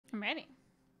I'm ready.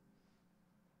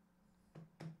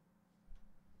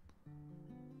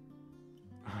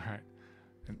 All right.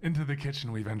 And into the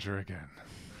kitchen we venture again.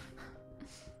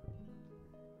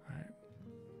 All right.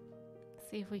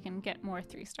 See if we can get more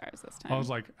 3 stars this time. I was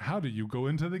like, how do you go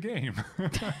into the game?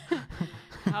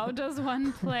 How does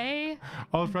one play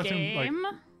I was pressing game?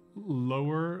 like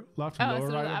lower left and lower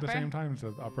instead of right the at the upper? same time instead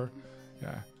of upper.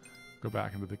 Yeah. Go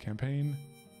back into the campaign.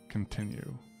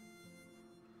 Continue.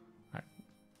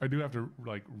 I do have to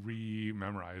like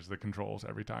re-memorize the controls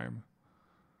every time.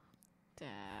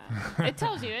 It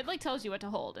tells you. It like tells you what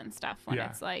to hold and stuff when Yeah.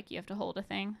 it's like you have to hold a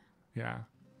thing. Yeah.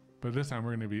 But this time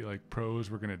we're going to be like pros.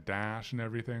 We're going to dash and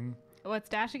everything. What's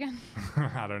dash again?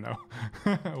 I don't know.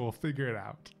 We'll figure it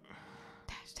out.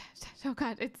 Dash, dash, dash. Oh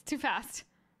god, it's too fast.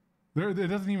 It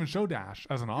doesn't even show dash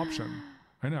as an option.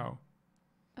 I know.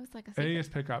 It was like a A secret. is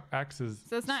pick up. X is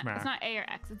So it's not smack. it's not A or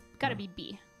X. It's got to No. be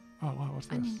B. Oh, wow. What's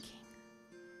this? Onion King.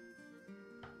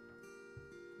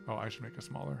 Oh, I should make it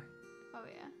smaller. Oh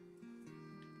yeah.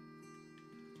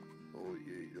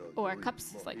 Oh, our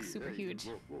cup's like super huge.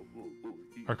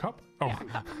 Our cup? Oh.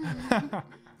 Yeah,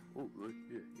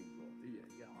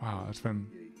 Wow, it's been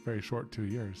very short 2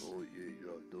 years.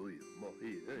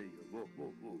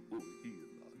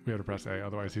 We had to press A,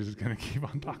 otherwise he's just going to keep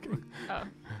on talking. Oh.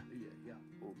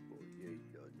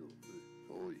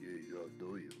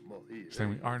 Saying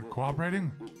we aren't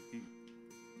cooperating? We're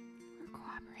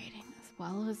cooperating as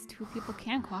well as 2 people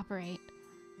can cooperate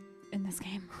in this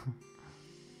game.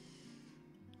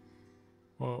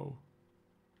 Whoa.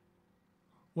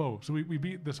 Whoa, so we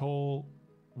beat this whole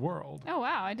world. Oh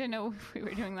wow, I didn't know we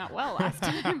were doing that well last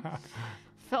time.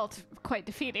 Felt quite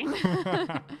defeating.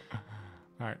 All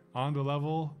right, on to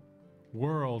level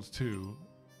World 2.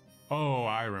 Oh,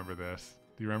 I remember this.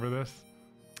 Do you remember this?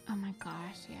 Oh my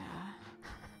gosh, yeah.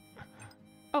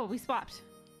 Oh, we swapped.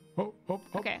 Oh.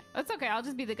 Okay, that's okay. I'll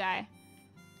just be the guy.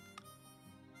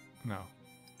 No,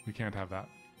 we can't have that.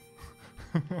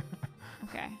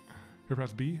 Okay. Here,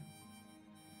 press B.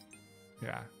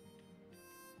 Yeah.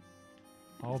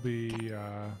 I'll be,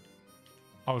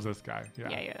 I was this guy. Yeah.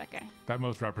 Yeah, you're that guy. That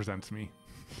most represents me.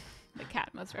 The cat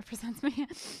most represents me. Alright.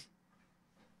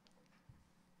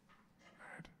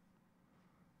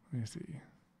 Let me see.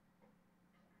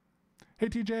 Hey,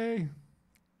 TJ.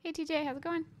 Hey TJ, how's it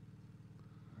going?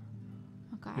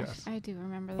 Oh gosh, Yes. I do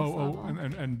remember this level.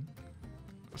 And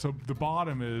so the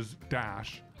bottom is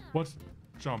dash. What's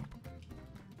jump?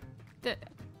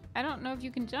 I don't know if you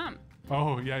can jump.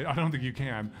 Oh, yeah, I don't think you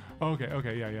can.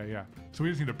 Okay, yeah. So we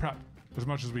just need to prep as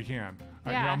much as we can. All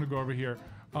right, Yeah. here, I'm gonna go over here.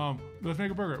 Let's make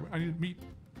a burger. I need meat.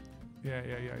 Yeah.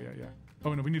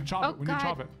 Oh, no, we need to chop Oh, it. We need to God.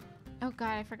 chop it. Oh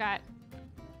god, I forgot.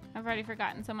 I've already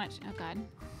forgotten so much. Oh god.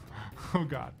 Oh,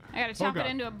 God. I gotta chop God. it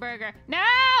into a burger. No!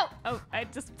 Oh, I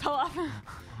just fell off.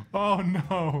 Oh,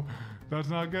 no. That's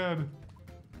not good.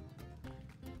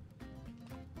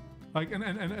 Like,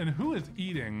 and who is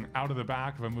eating out of the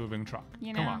back of a moving truck?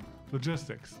 You Come know. on.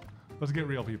 Logistics. Let's get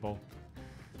real, people.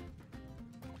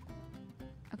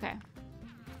 Okay.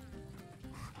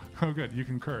 Oh, good. You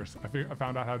can curse. I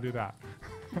found out how to do that.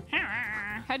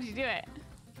 How'd you do it?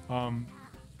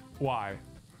 Why?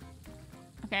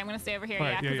 Okay, I'm gonna stay over here, All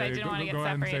yeah, right, because I didn't want to get go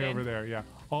ahead and separated. stay over there, yeah.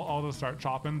 I'll just start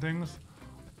chopping things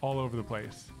all over the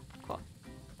place. Cool.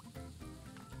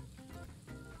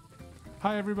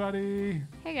 Hi, everybody.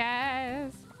 Hey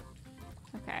guys.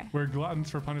 Okay. We're gluttons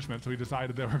for punishment, so we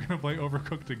decided that we're going to play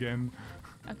Overcooked again.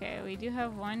 Okay, we do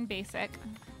have one basic.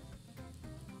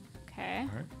 Okay.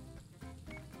 All right.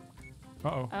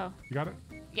 Uh-oh. Oh, You got it?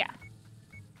 yeah.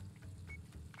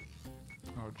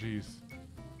 Oh, jeez.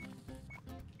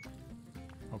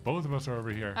 Oh, both of us are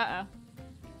over here.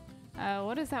 Uh-oh.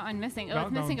 What is that one missing? Oh, That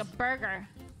it's missing a one's- burger.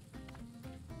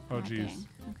 Oh, Aw, jeez. dang.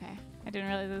 Okay. I didn't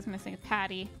realize it was missing a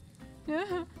patty.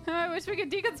 I wish we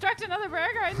could deconstruct another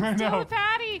burger and I steal know. a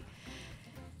patty.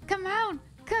 Come on.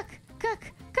 Cook.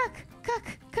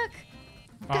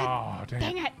 Oh,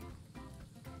 Dang it.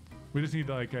 We just need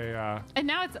like a, And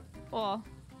now it's, well,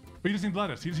 we just need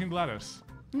lettuce. You just need lettuce.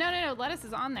 no. Lettuce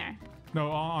is on there. No,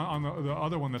 on the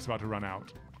other one that's about to run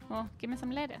out. Well, give me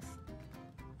some lettuce.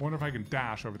 I wonder if I can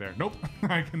dash over there. Nope,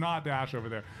 I cannot dash over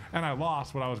there. And I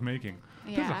lost what I was making.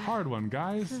 This is a Yeah. hard one,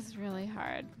 guys. This is really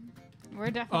hard. We're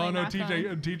definitely Oh no, not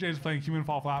TJ's playing Human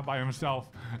Fall Flat by himself,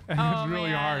 and Oh, it's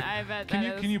really man, hard. I bet Can that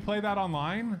you is. can you play that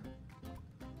online?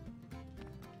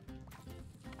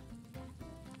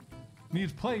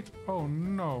 Needs plate. Oh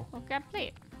no. Well, grab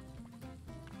plate.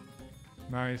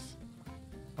 Nice.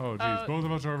 Oh geez, Oh, both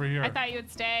of us are over here. I thought you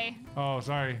would stay. Oh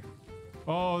sorry.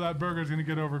 Oh, that burger's gonna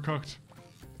get overcooked.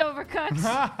 Overcooked.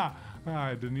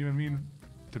 I didn't even mean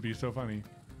to be so funny.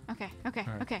 Okay. All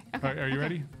right. Okay. All right, are you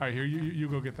ready? All right, here, you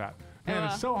go get that. Man, will.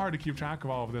 it's so hard to keep track of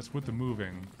all of this with the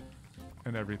moving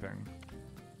and everything.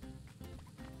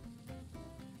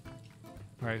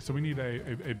 All right, so we need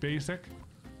a basic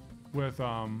with,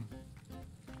 yeah,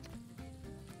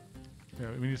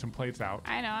 we need some plates out.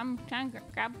 I know. I'm trying to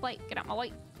grab a plate. Get out my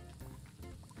way.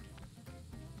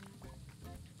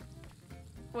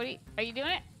 Are you doing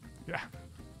it? Yeah.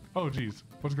 Oh, geez.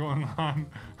 What's going on?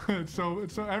 it's so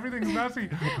everything's messy.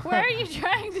 Where are you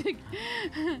trying to?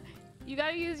 You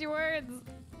gotta use your words.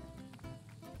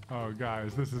 Oh,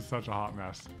 guys, this is such a hot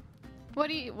mess. What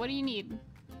do you need?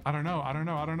 I don't know what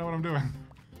I'm doing.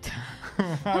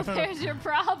 Where's your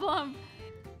problem?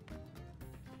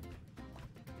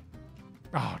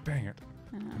 Oh, dang it.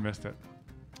 I missed it.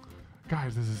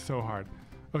 Guys, this is so hard.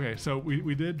 Okay, so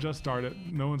we did just start it.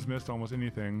 No one's missed almost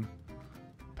anything.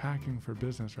 Packing for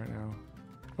business right now.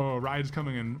 Oh, ride's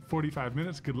coming in 45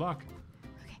 minutes. Good luck.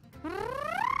 Okay.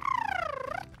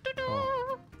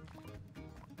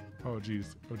 Oh,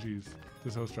 geez. This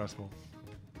is so stressful.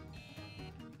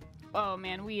 Oh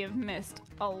man, we have missed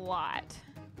a lot.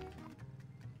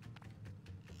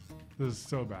 This is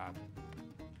so bad.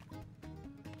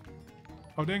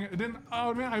 Oh, dang it. It didn't.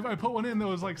 Oh, man, I put one in that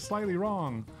was like slightly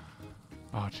wrong.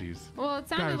 Oh, jeez. Well, it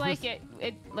sounded Guys, like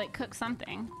it like cooked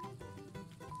something.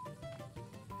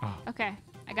 Oh, Okay,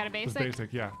 I got a it's basic.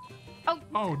 basic, yeah.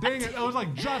 Oh, Dang it. I was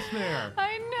like just there.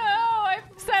 I know. I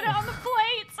set it on the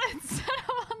plates instead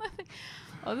of on the thing.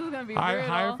 Oh, this is gonna be brutal.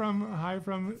 Hi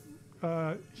from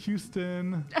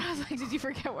Houston. I was like, did you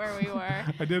forget where we were?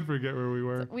 I did forget where we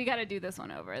were. We got to do this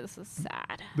one over. This is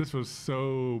sad. This was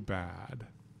so bad.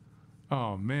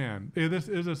 Oh man, this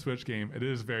is a Switch game. It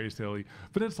is very silly,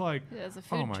 but it's like, It is a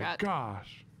food oh my truck.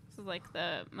 gosh. This is like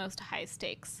the most high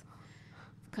stakes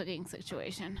cooking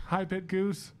situation. Hi, Pit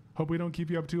Goose. Hope we don't keep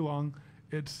you up too long.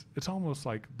 It's almost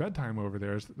like bedtime over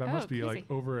there. That Oh, must be crazy.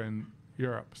 like over in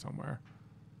Europe somewhere.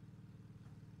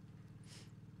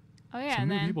 Oh yeah, Some and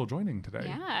new then people joining today.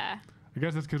 yeah. I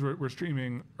guess that's because we're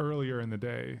streaming earlier in the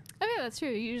day. Oh yeah, that's true.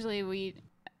 Usually we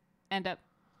end up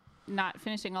not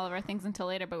finishing all of our things until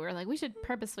later, but we were like, we should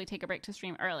purposely take a break to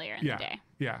stream earlier in Yeah. the day.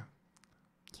 Yeah.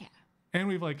 Yeah. And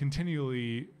we've like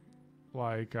continually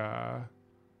like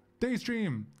day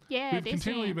stream. Yeah, We've day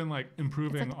continually stream. been like It's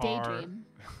improving like daydream.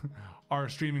 our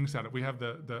streaming setup. We have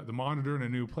the monitor in a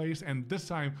new place, and this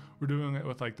time we're doing it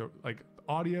with like the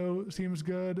audio seems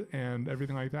good and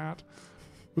everything like that.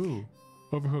 Ooh,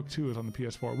 Overcooked 2 is on the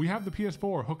PS4. We have the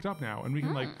PS4 hooked up now, and we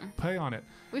can like play on it.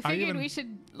 We figured we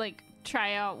should like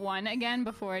try out one again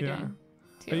before doing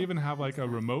two. I even have like a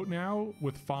remote now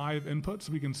with 5 inputs.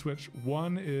 We can switch.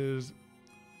 1 is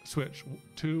Switch,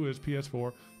 2 is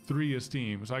PS4, 3 is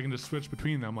Steam. So I can just switch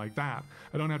between them like that.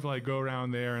 I don't have to like go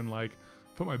around there and like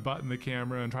put my butt in the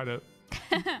camera and try to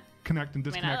connect and I mean,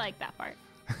 disconnect. I like that part.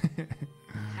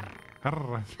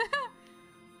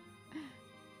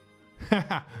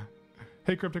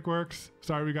 Hey, Cryptic Works.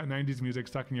 Sorry we got 90s music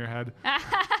stuck in your head.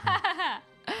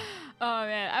 Oh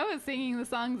man, I was singing the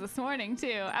songs this morning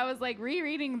too. I was like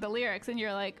rereading the lyrics, and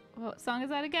you're like, "What song is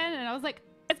that again?" And I was like,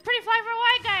 "It's Pretty Fly for a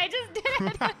White Guy." I just did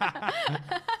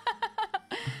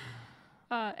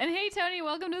it. And hey, Tony,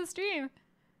 welcome to the stream.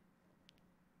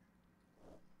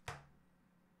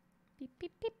 Beep,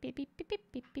 beep, beep, beep, beep, beep,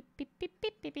 beep, beep, beep, beep,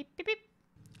 beep, beep, beep,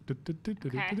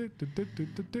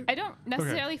 beep, beep, beep. I don't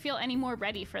necessarily feel any more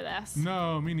ready for this.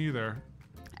 No, me neither.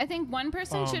 I think one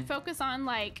person should focus on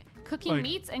like cooking like-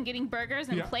 meats and getting burgers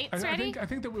and plates ready. I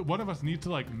think that one of us needs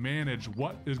to like manage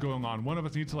what is going on. One of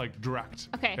us needs to like direct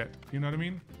Okay. it. You know what I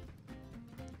mean?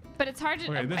 But it's hard to.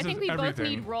 Okay, this I think is we both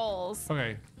everything. need roles.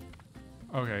 Okay.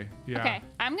 Yeah. Okay,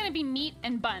 I'm gonna be meat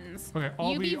and buns. Okay,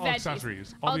 I'll You be all veggies.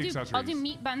 accessories. I'll I'll be do accessories.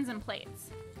 meat buns and plates.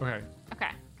 Okay. Okay,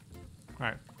 All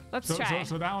right. let's So try.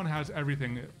 so that one has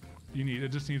everything you need. It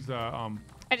just needs the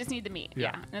I just need the meat.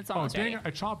 Yeah, and it's almost dang ready. it! I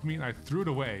chopped meat and I threw it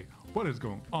away. What is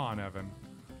going on, Evan?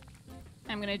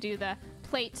 I'm gonna do the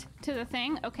plate to the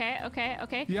thing. Okay.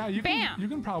 Yeah, you Bam!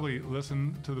 can probably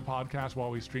listen to the podcast while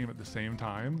we stream at the same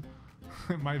time.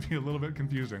 It might be a little bit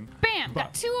confusing. Bam!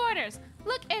 Got But 2 orders.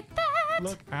 Look at that.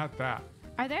 look at that.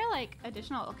 Are there like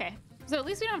additional? Okay, so at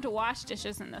least we don't have to wash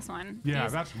dishes in this one. Yeah,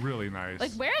 These- that's really nice.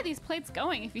 like where are these plates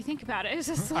going? If you think about it, it's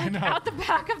just I like know. out the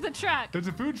back of the truck. It's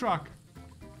a food truck.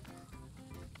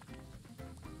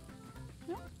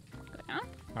 Go down.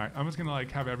 All right, I'm just gonna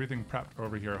like have everything prepped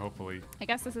over here. Hopefully, I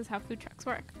guess this is how food trucks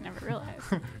work. Never realized.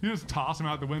 you just toss them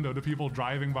out the window to people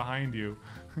driving behind you,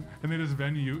 and they just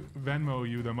Venmo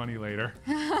you the money later.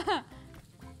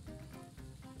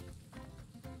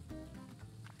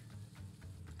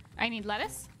 I need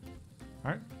lettuce.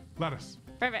 All right, lettuce.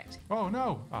 Perfect. Oh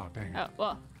no! Oh dang it! Oh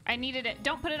well, I needed it.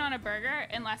 Don't put it on a burger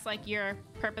unless like you're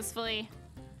purposefully,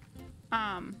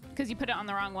 because you put it on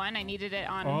the wrong one. I needed it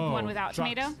on one without sucks.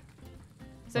 tomato.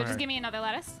 So Okay. just give me another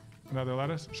lettuce. Another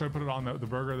lettuce. Should I put it on the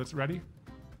burger that's ready?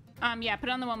 Yeah, put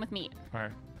it on the one with meat. All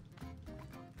right.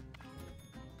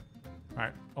 All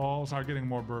right. I'll start getting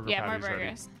more burger Yeah, more patties ready.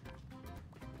 burgers.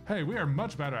 Hey, we are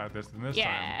much better at this than this time.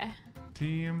 Yeah.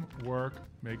 Teamwork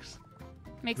makes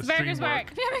Makes the the burgers stream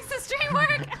work. Yeah, makes the stream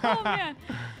work. Oh man.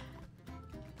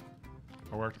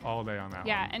 I worked all day on that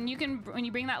Yeah, one. and you can, when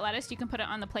you bring that lettuce, you can put it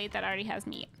on the plate that already has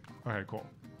meat. Okay, cool.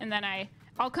 And then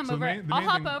I'll come So the over. main- the I'll main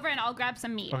hop thing- over and I'll grab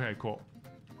some meat. Okay, cool.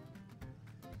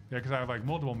 Yeah, because I have like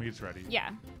multiple meats ready. Yeah.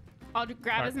 I'll grab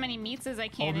Alright. as many meats as I I'll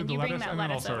can, do and the you bring lettuce that and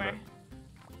then I'll lettuce serve over. it.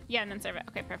 Yeah, and then serve it.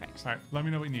 Okay, perfect. All right, let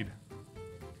me know what you need.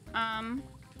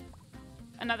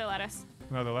 Another lettuce.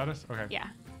 Another lettuce? Okay. Yeah.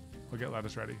 We'll get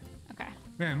lettuce ready. Okay.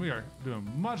 Man, we are doing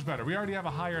much better. We already have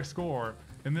a higher score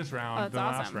in this round Oh, that's than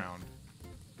last awesome. round.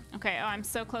 Okay. Oh, I'm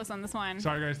so close on this one.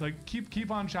 Sorry guys, like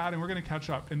keep on chatting. We're gonna catch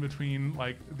up in between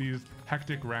like these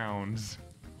hectic rounds.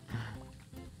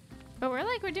 But we're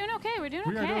doing okay. We're doing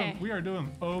okay. We are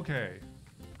doing okay.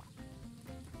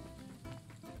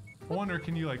 I wonder,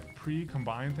 can you like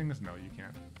pre-combine things? No, you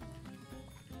can't.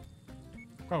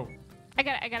 Oh. I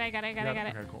got it.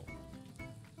 Okay, cool.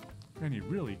 Man, you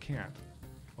really can't.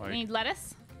 We Like need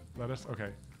lettuce lettuce. Okay.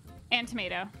 and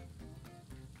tomato.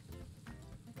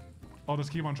 I'll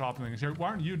just keep on chopping things here. Why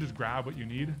don't you just grab what you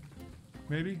need?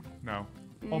 Maybe? No.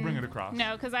 I'll bring it across.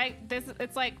 No, because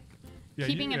it's like Yeah,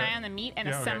 keeping an yeah. eye on the meat and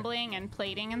Yeah, okay. assembling and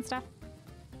plating and stuff.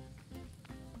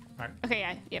 All right.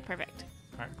 Okay, yeah, perfect.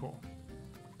 All right, cool.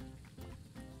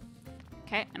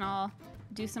 Okay, and I'll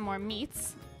do some more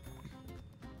meats.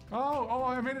 Oh,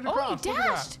 I made it Oh, across. you Look at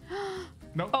that. dashed!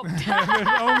 Nope. Oh.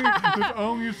 there's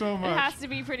only so It much. has to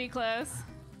be pretty close.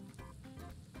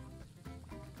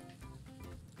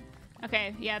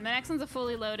 Okay, yeah, the next one's a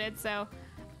fully loaded, so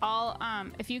I'll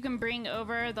if you can bring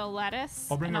over the lettuce.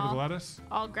 I'll bring and over the lettuce.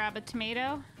 I'll grab a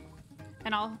tomato,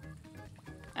 and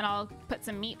I'll put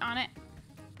some meat on it,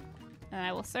 and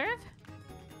I will serve.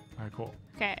 All right, cool.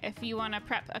 Okay, if you want to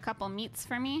prep a couple meats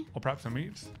for me. I'll prep some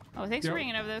meats. Oh, thanks Yep. for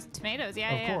bringing over those tomatoes.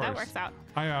 Yeah, Of yeah, that course. works out.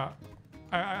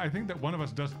 I think that one of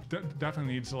us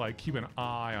definitely needs to like keep an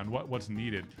eye on what's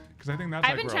needed, because I think that's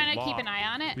I've like been where a trying to keep lot- an eye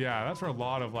on it. Yeah, that's where a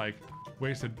lot of like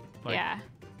wasted Yeah.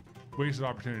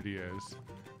 opportunity is.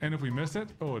 And if we miss it,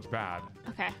 oh, it's bad.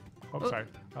 Okay. Oh, Oop. sorry,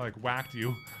 I like whacked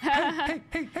you. hey,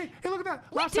 look at that!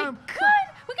 Last we did time.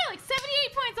 good. We got like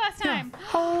 78 points last Yeah. time.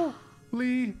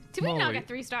 Holy Did we not moly. get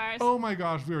 3 stars? Oh my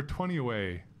gosh, we were 20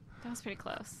 away. That was pretty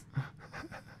close.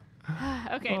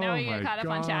 Okay, now Oh we get my caught up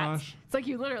on chats. gosh. It's like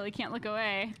you literally can't look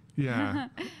away. Yeah,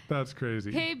 that's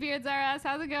crazy. Hey, Beards R Us,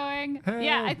 how's it going? Hey.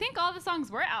 Yeah, I think all the songs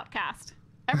were Outcast.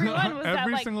 Everyone was that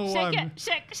Every like, single shake one. it,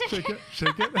 shake Shake it,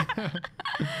 shake it.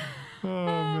 Oh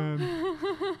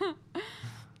man.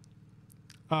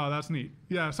 Oh, that's neat.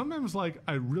 Yeah, sometimes like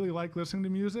I really like listening to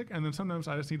music, and then sometimes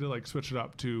I just need to like switch it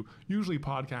up to usually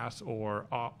podcasts or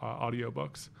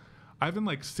audiobooks. I've been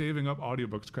like saving up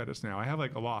audiobooks credits now. I have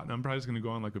like a lot, and I'm probably just gonna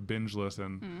go on like a binge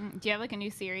listen. Do you have like a new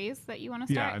series that you want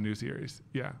to Yeah, start? a new series.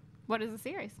 Yeah, What is the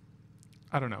series?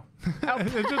 I don't know.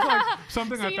 It's just like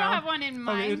something So I you found. don't have one in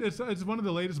Okay, mind? it's one of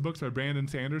the latest books by Brandon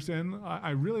Sanderson.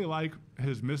 I really like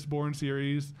his Mistborn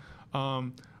series.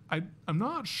 I'm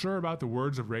not sure about the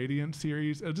Words of Radiance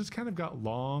series. It just kind of got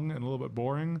long and a little bit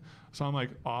boring, so I'm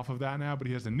like off of that now. But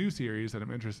he has a new series that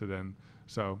I'm interested in.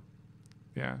 So,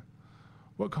 yeah.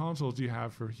 What consoles do you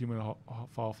have for Human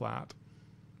Fall Flat?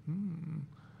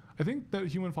 I think that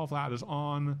Human Fall Flat is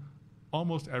on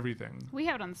almost everything. We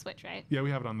have it on the Switch, right? Yeah, we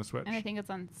have it on the Switch. And I think it's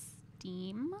on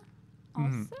Steam also.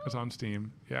 Mhm. It's on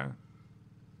Steam. Yeah.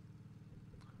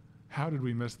 How did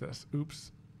we miss this?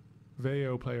 Oops.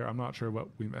 Veo player, I'm not sure what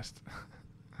we missed.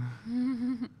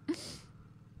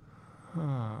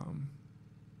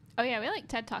 Oh yeah, we like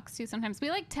TED Talks too sometimes. We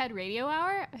like TED Radio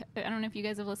Hour. I don't know if you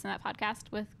guys have listened to that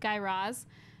podcast with Guy Raz,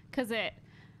 because it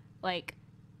like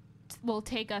will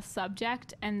take a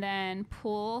subject and then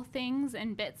pull things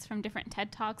and bits from different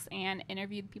TED Talks and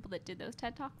interview the people that did those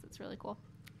TED Talks. It's really cool.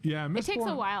 Yeah, It takes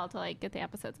a while to like get the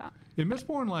episodes out. Yeah,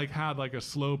 Mistborn like had like a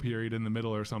slow period in the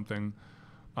middle or something.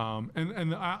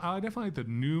 And I definitely like the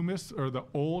new the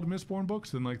old Mistborn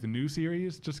books than like the new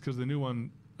series, just because the new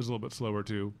one is a little bit slower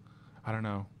too. I don't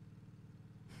know.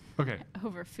 Okay.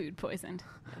 Over food poisoned.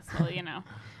 Yes, well, you know,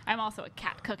 I'm also a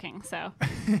cat cooking, so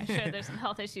I'm sure there's some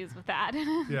health issues with that.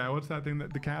 Yeah, what's that thing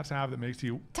that the cats have that makes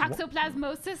you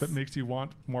Toxoplasmosis. that makes you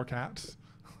want more cats?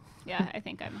 Yeah, I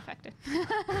think I'm affected.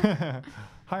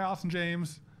 Hi, Austin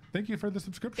James. Thank you for the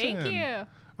subscription. Thank you. All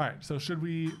right. So should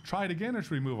we try it again or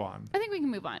should we move on? I think we can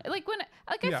move on. Like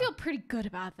I Yeah. feel pretty good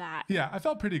about that. Yeah, I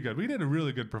felt pretty good. We did a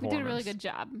really good We performance. did a really good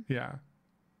job. Yeah.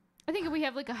 I think if we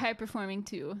have like a high performing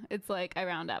 2, it's like I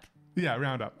round up. Yeah,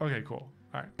 round up. Okay, cool.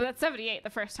 All right. But that 78 the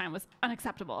first time was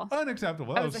unacceptable.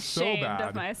 Unacceptable. I That was was so ashamed bad.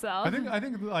 of myself. I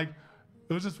think like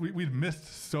it was just we'd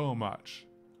missed so much.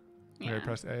 Yeah. Okay,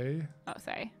 press A. Oh,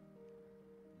 sorry.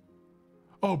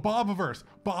 Oh, Bobaverse.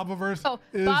 Bobaverse Oh,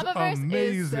 is Bobaverse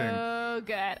amazing. is so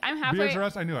good. I'm halfway.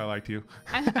 Beatrice, I knew I liked you.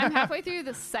 I'm halfway through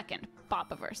the second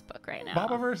Bobaverse book right now.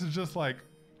 Bobaverse is just like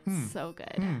So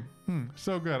good.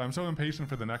 so good. I'm so impatient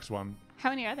for the next one. How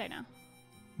many are there now?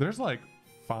 There's like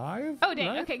 5. Oh, dang.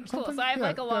 right? Okay, Or cool. something? So I have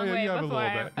like a long way you have a before.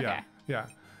 little bit. Okay. Yeah.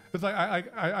 It's like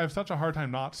I have such a hard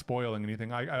time not spoiling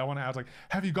anything. I want to ask like,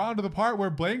 have you gotten to the part where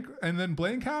blank and then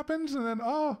blank happens and then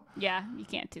Yeah, you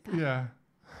can't do that. yeah.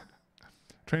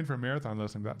 Train for a marathon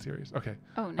listening to that series. Okay.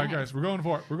 Oh, All right, nice. guys, we're going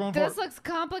for it. We're going for This it. looks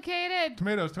complicated.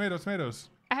 Tomatoes, tomatoes, tomatoes.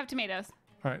 I have tomatoes.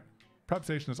 All right. Prep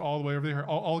station is all the way over there.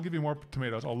 I'll give you more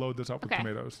tomatoes. I'll load this up with Okay.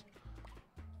 tomatoes.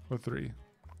 With 3.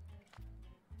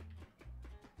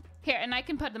 Here, and I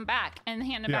can put them back and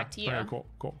hand them back to you. Okay,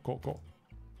 cool.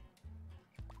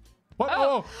 What?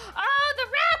 Oh, the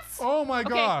rats! Oh my Okay,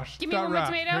 gosh. give me that one more rat.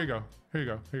 tomato. Here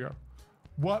you go.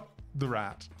 What the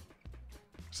rat?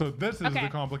 So this is Okay. the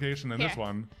complication in this Here.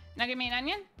 one. Now give me an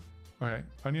onion. Okay,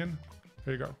 onion.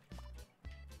 Here you go.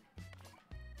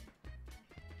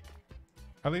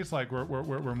 At least like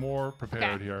we're more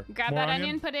prepared Okay. here. Grab More that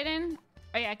onion, put it in.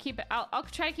 Oh yeah, keep it. I'll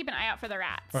try to keep an eye out for the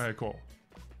rats. Okay, cool.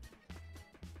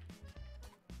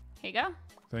 Here you go.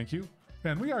 Thank you.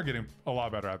 Man, we are getting a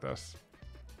lot better at this.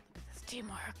 It's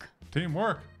teamwork.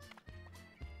 Teamwork.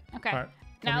 Okay. All right.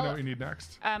 Let me know Now what you need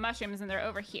next. mushrooms, and they're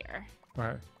over here.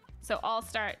 Okay. So I'll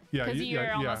start Yeah, because you- you're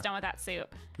yeah, almost yeah. done with that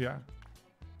soup. Yeah.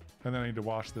 And then I need to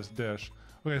wash this dish.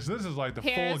 Okay, so this is like the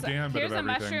Here's full gambit here's of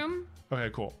a everything. mushroom. Okay,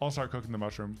 cool. I'll start cooking the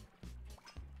mushroom.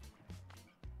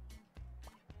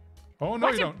 Oh, no,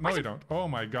 Watch you him, don't. No, watch you him. don't. Oh,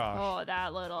 my gosh. Oh,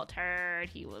 that little turd.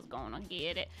 He was gonna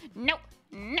get it. No.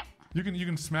 You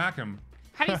can smack him.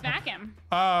 How do you smack him?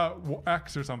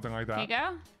 X or something like that. Here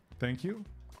you go. Thank you.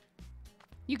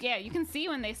 You can see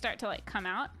when they start to like come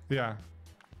out. Yeah.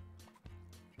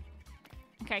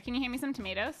 Okay, can you hand me some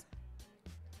tomatoes?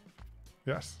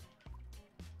 Yes.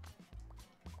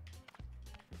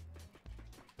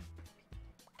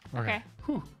 Okay.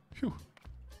 Whew. Phew.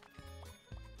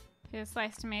 Here's a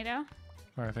sliced tomato.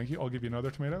 All right, thank you. I'll give you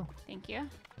another tomato. Thank you.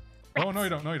 Oh, no, you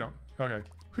don't. No, you don't. Okay.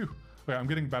 Whew. Okay, I'm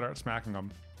getting better at smacking them.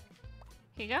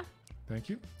 Here you go. Thank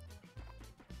you.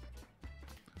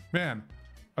 Man,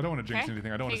 I don't want to jinx Okay.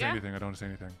 anything. I don't want to say Here you go. anything. I don't want to say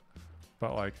anything.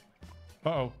 But like,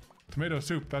 uh-oh. Tomato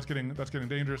soup. That's getting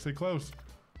dangerously close.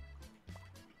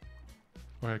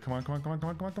 Okay, come on.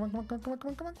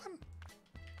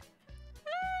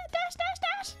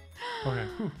 Dash. Okay.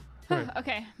 Whew. Okay.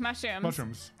 Okay, mushrooms.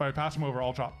 Mushrooms. All right, pass them over.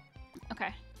 I'll chop. Okay.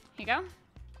 Here you go.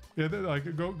 Yeah,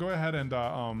 like go ahead and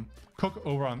cook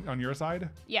over on your side.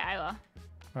 Yeah, I will.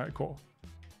 All right, cool.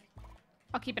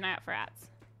 I'll keep an eye out for rats.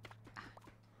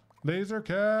 Laser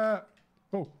cat.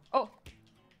 Oh, Oh.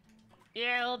 You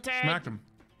little turd. smacked him.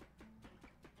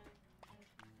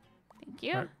 Thank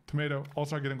you. All right, tomato. I'll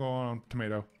start getting going on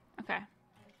tomato. Okay.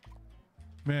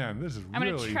 Man, this is I'm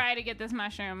really gonna try to get this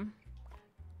mushroom.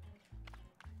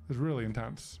 this is really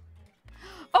intense.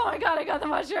 Oh my god, I got the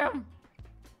mushroom.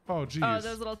 Oh, geez. Oh,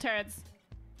 those little turds.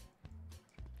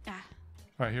 Ah.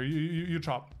 All right, here you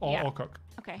chop. Yeah. I'll cook.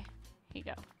 Okay. Here you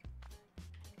go.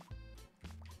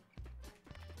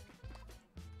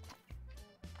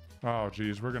 Oh,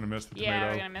 geez, we're gonna miss the Yeah,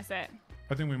 tomato. we're gonna miss it.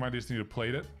 I think we might just need to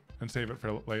plate it and save it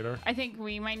for later. I think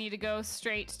we might need to go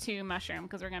straight to mushroom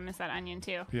because we're gonna miss that onion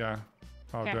too. Yeah.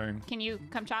 Oh, Here, dang. can you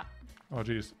come chop? Oh,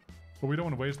 geez. Well, we don't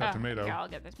want to waste that tomato. Yeah, I'll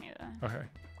get the tomato then. Okay.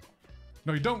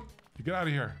 No, you don't. You get out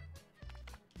of here.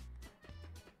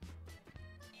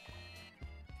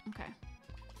 Okay.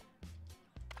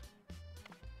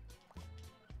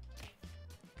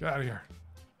 Get out of here.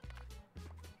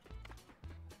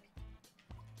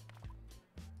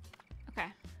 Okay.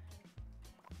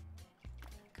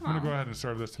 Come I'm on. gonna go ahead and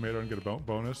serve this tomato and get a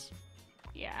bonus.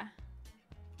 Yeah.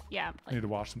 Yeah. I need to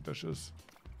wash some dishes.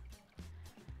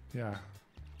 Yeah.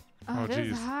 Oh, this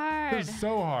geez. is hard. This is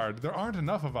so hard. There aren't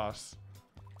enough of us.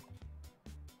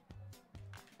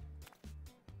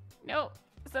 No.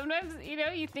 Sometimes,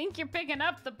 you think you're picking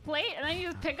up the plate and then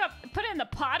you just put it in the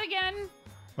pot again.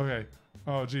 Okay.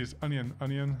 Oh, geez. Onion.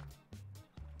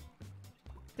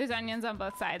 There's onions on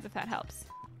both sides if that helps.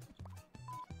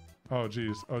 Oh,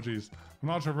 geez. I'm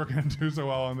not sure if we're going to do so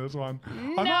well on this one.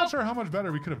 I'm not Nope. sure how much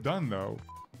better we could have done, though.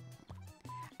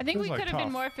 I think This we is, like, could have been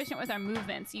tough. more efficient with our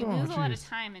movements. You Oh, lose a lot of jeez.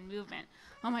 time in movement.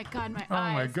 Oh my god, my Oh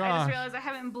my eyes. I gosh. just realized I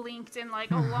haven't blinked in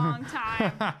like a long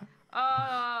time.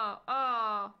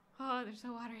 Oh, they're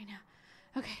so watery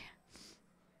now. Okay.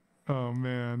 Oh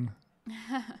man.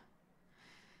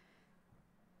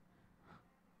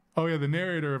 Oh yeah, the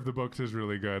narrator of the books is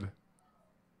really good.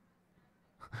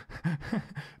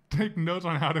 Take notes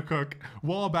on how to cook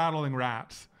while battling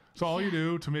rats. So all you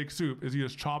do to make soup is you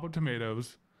just chop up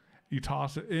tomatoes, you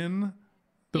toss it in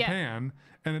the pan,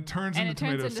 and it turns into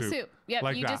tomato soup. Yep,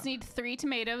 Like you that. just need 3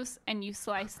 tomatoes and you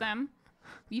slice them.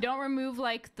 You don't remove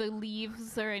like the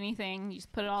leaves or anything. You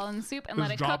just put it all in the soup and Just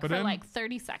let it drop cook it for in? like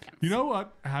 30 seconds. You know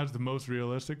what has the most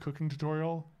realistic cooking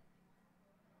tutorial?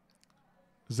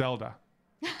 Zelda.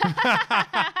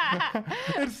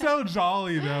 It's so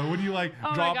jolly though when you like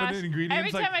Oh drop my in gosh. the ingredients.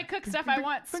 Every like, time I cook stuff, I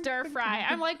want stir fry.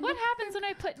 I'm like, what happens when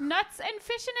I put nuts and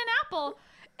fish in an apple?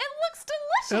 It looks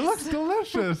delicious. it looks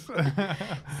delicious.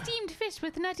 Steamed fish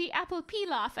with nutty apple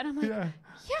pilaf, and I'm like, Yeah.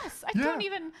 yes. I Yeah. don't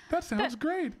even. That sounds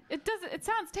great. It does. It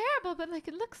sounds terrible, but like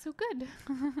it looks so good.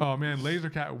 Oh man,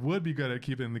 Lasercat would be good at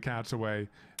keeping the cats away.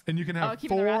 And you can have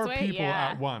keeping the rats 4 away? people Yeah.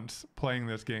 at once playing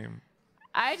this game.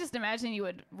 I just imagine you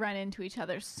would run into each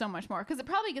other so much more because it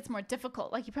probably gets more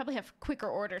difficult. Like you probably have quicker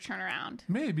order turnaround.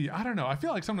 Maybe. I don't know. I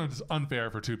feel like sometimes it's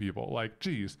unfair for 2 people. Like,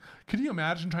 geez, could you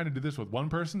imagine trying to do this with 1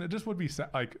 person? It just would be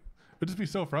it'd just be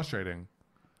so frustrating.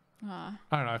 I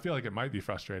don't know. I feel like it might be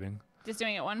frustrating. Just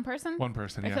doing it one person? 1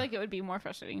 person, I yeah. feel like it would be more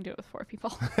frustrating to do it with 4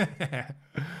 people. All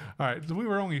right. So we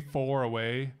were only 4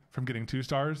 away from getting 2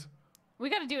 stars. We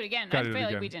got to do it again. Gotta I do it feel like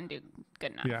again. we didn't do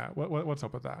good enough. Yeah. What's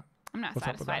up with that? I'm not What's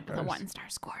up with satisfied that, with a guys? 1-star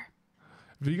score.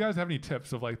 If you guys have any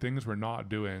tips of like things we're not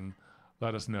doing,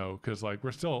 let us know because like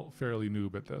we're still fairly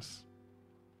noob at this.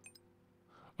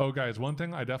 Oh, guys, one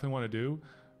thing I definitely want to do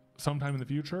sometime in the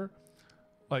future,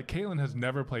 like Katelyn has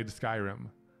never played Skyrim,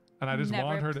 and I just Never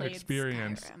want her to played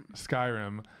experience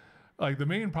Skyrim. Like the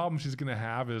main problem she's gonna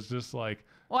have is just like,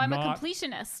 Well, I'm a not-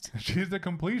 completionist. She's the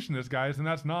completionist, guys, and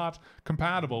that's not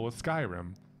compatible with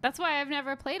Skyrim. That's why I've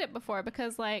never played it before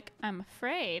because like I'm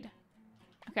afraid.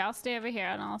 Okay, I'll stay over here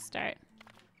and I'll start.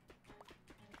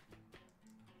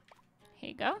 Here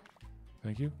you go.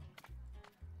 Thank you.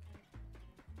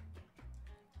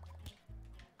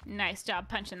 Nice job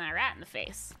punching that rat in the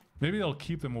face. Maybe they'll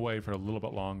keep them away for a little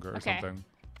bit longer or Okay. something.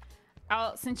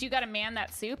 Since you got to man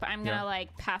that soup, I'm gonna Yeah.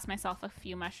 like pass myself a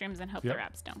few mushrooms and hope Yep. the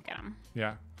rats don't get them.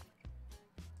 Yeah.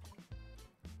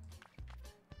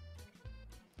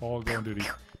 All go on duty.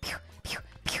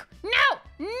 No!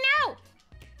 No! All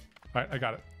right, I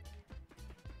got it.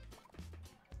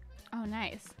 Oh,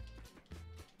 nice.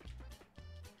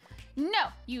 No,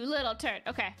 you little turd.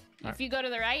 Okay, right. if you go to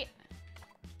the right.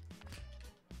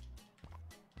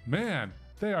 Man,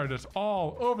 they are just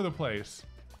all over the place.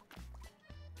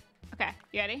 Okay,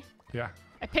 you ready? Yeah.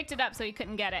 I picked it up so you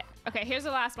couldn't get it. Okay, here's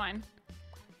the last one.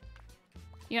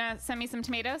 You wanna send me some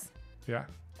tomatoes? Yeah.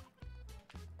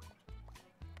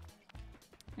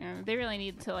 They really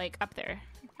need to like up their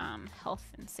health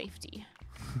and safety.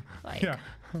 Like, Yeah.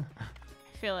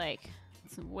 I feel like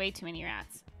it's way too many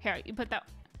rats. Here, you put that.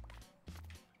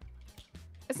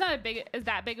 It's not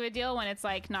that big of a deal when it's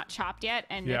like not chopped yet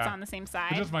and it's Yeah. on the same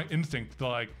side. It's just my instinct to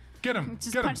like, get him,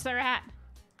 Just get him. punch the rat.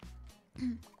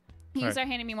 Can you Right. start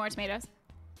handing me more tomatoes?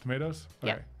 Tomatoes?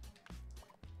 Yep. Okay.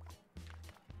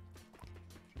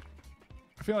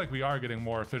 I feel like we are getting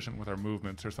more efficient with our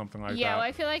movements or something like Yeah, well,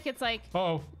 I that. feel like it's like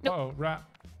Uh-oh, Nope. uh-oh, rat.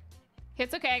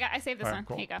 it's okay. I saved this All right, one.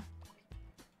 cool. Here you go.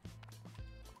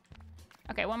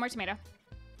 Okay, one more tomato.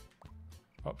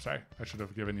 Oh, sorry. I should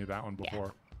have given you that one Yeah.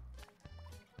 before.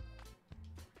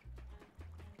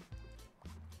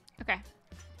 Okay,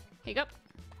 here you go.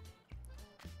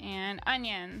 And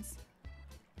onions.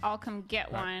 I'll come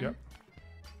get All right, one. Yep.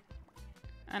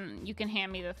 And you can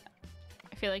hand me the.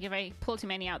 I feel like if I pull too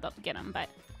many out, they'll get them. But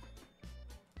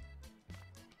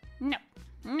no,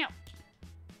 no, All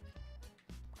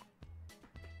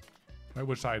right,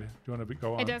 which side do you want to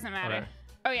go on? it doesn't matter. Okay.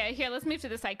 Oh yeah, here. Let's move to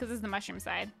this side because this is the mushroom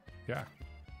side. Yeah.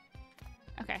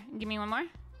 Okay, give me one more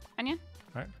onion.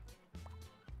 All right.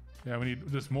 Yeah, we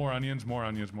need just more onions, more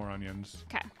onions, more onions.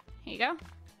 Okay, here you go.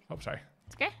 Oh, sorry.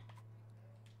 It's okay.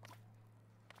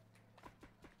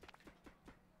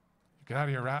 Get out of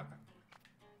here, rat.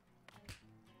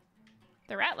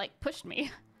 The rat like pushed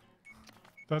me.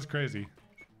 That's crazy.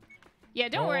 Yeah,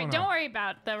 don't Oh, worry. no. Don't worry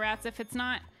about the rats if it's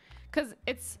not, because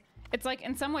it's like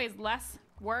in some ways less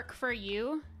work for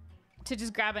you to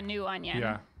just grab a new onion.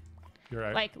 Yeah. You're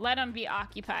right. Like let them be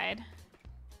occupied.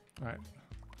 All right.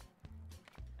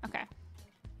 Okay.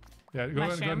 Yeah, go ahead and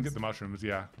Mushrooms. get the mushrooms.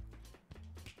 Yeah.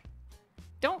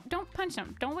 Don't punch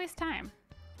them. Don't waste time.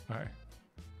 Okay.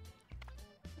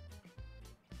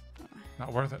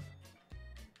 Not worth it.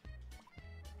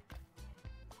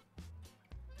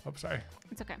 Oh, sorry.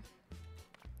 It's okay.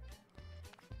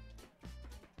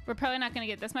 We're probably not going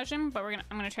to get this mushroom, but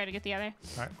I'm going to try to get the other.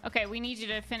 All right. Okay, we need you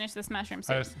to finish this mushroom I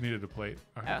soup. just needed a plate.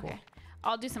 Okay, Okay. cool.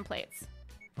 I'll do some plates.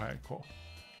 All right, cool.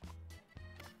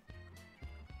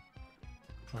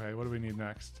 Okay, what do we need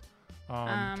next?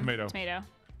 Tomato. Tomato.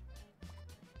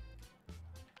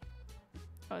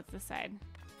 Oh, it's this side.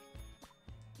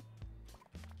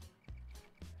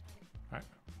 All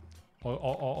right.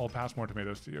 I'll pass more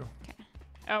tomatoes to you. Okay.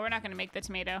 Oh, we're not going to make the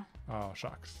tomato. Oh,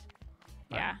 shucks.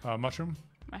 All Yeah. right. Mushroom?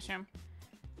 Mushroom.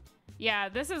 Yeah,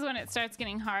 this is when it starts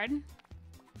getting hard.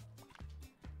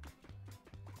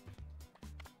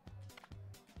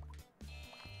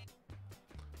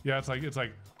 Yeah, it's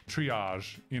like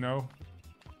triage, you know?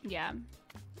 Yeah.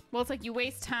 Well, it's like you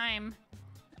waste time.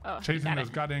 Oh, you Chasing got those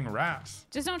it. goddamn rats.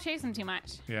 Just don't chase them too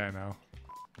much. Yeah, I know.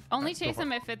 Only Alright, go chase for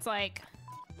them if it's like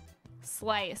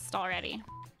sliced already.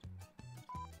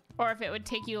 Or if it would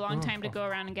take you a long time to go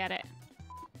around and get it.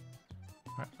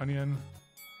 All right, onion.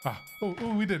 Ah,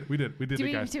 oh, we did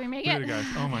it, guys. Do we make We it? did it, guys.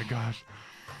 Oh my gosh.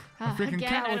 A freaking again,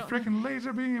 cat I with don't- freaking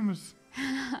laser beams.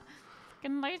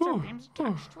 Fucking laser Ooh, beams ooh.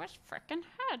 attached to his frickin'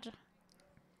 head.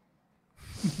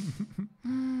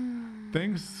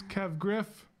 Thanks, Kev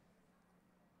Griff.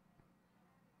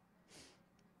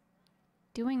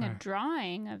 Doing a Alright.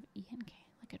 drawing of Ian K.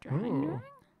 Like a drawing drawing?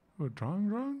 Oh,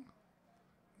 drawing?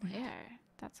 Where?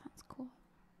 That sounds cool.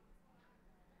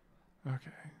 Okay.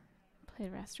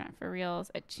 Played restaurant for reals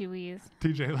at Chewy's.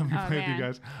 TJ, let me Oh, play with you man.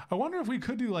 guys. I wonder if we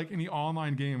could do like any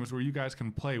online games where you guys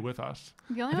can play with us.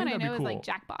 The only I one think I that'd be know is like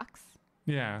cool. Jackbox.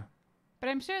 Yeah. But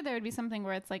I'm sure there would be something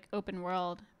where it's like open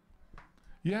world.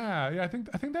 Yeah, I think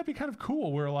that'd be kind of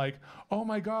cool. Where like, oh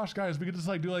my gosh, guys, we could just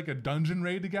like do like a dungeon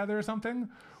raid together or something,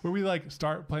 where we like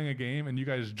start playing a game and you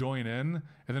guys join in,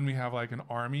 and then we have like an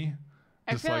army.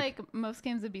 I just feel like most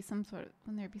games would be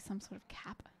when there'd be some sort of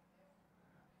cap.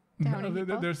 To how No, many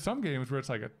people? there's some games where it's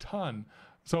like a ton.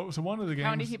 So one of the games.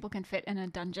 How many people can fit in a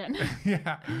dungeon?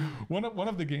 Yeah, one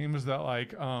of the games that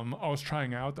like I was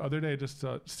trying out the other day just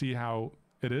to see how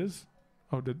it is.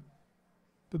 Oh, did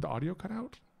the audio cut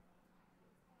out?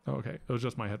 Oh, okay, it was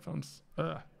just my headphones.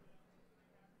 That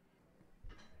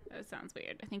sounds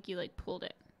weird. I think you like pulled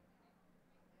it.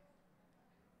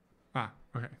 Ah,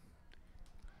 okay.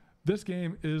 This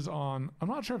game is on. I'm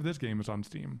not sure if this game is on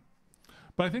Steam,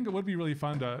 but I think it would be really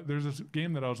fun to. There's this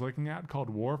game that I was looking at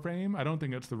called Warframe. I don't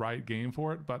think it's the right game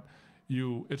for it, but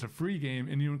it's a free game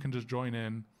and you can just join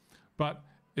in. But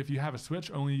if you have a Switch,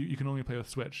 you can only play with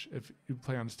Switch. If you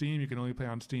play on Steam, you can only play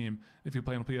on Steam. If you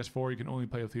play on PS4, you can only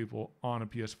play with people on a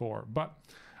PS4. But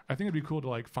I think it'd be cool to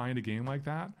like find a game like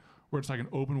that where it's like an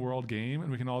open world game and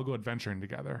we can all go adventuring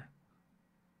together.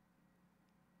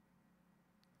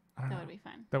 That would be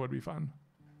fun. That would be fun.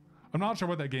 I'm not sure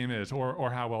what that game is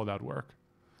or how well that'd work.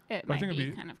 It But I might think be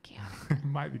it'd be- kind of chaotic. It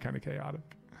might be kind of chaotic.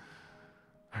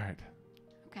 All right.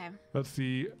 Okay. Let's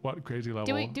see what crazy level.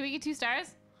 Do we get 2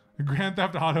 stars? Grand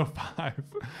Theft Auto 5.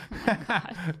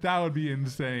 That would be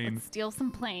insane. Let's steal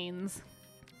some planes.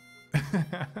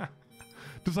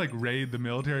 Just like raid the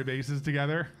military bases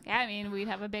together. Yeah, I mean, we'd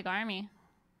have a big army.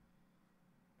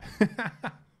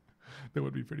 That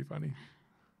would be pretty funny.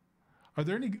 Are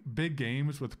there any big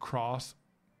games with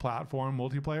cross-platform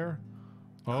multiplayer?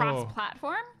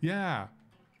 Cross-platform? Yeah.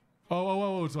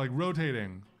 Oh, it's like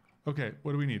rotating. Okay,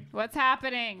 what do we need? What's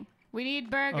happening? We need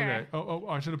burger. Okay. Oh,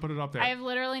 I should have put it up there. I have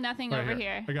literally nothing Right over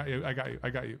here. I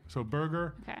got you. So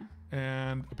burger Okay.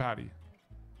 and a patty.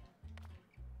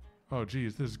 Oh,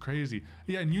 geez, this is crazy.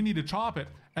 Yeah, and you need to chop it,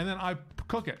 and then I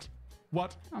cook it.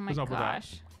 What Oh my is up with that?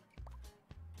 gosh.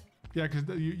 Yeah, because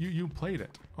you played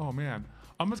it. Oh, man.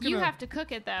 I'm just gonna. You have to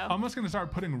cook it though. I'm just gonna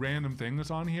start putting random things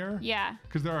on here. Yeah.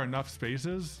 Because there are enough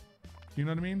spaces. You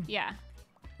know what I mean? Yeah.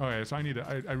 Okay, so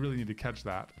I really need to catch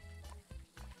that.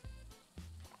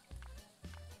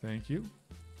 Thank you.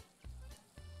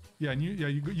 Yeah, and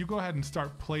you go ahead and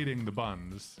start plating the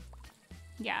buns.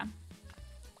 Yeah.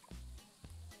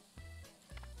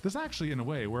 This actually, in a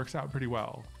way, works out pretty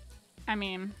well. I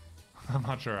mean. I'm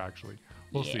not sure actually.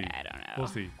 We'll see. I don't know. We'll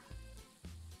see.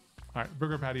 All right,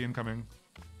 burger patty incoming.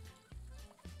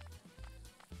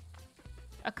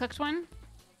 A cooked one?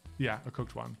 Yeah, a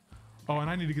cooked one. Oh, and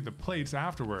I need to get the plates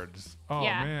afterwards. Oh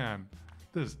Yeah. man,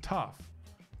 this is tough.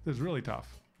 This is really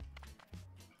tough.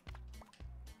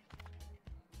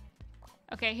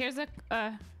 Okay, here's a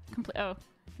complete. Oh,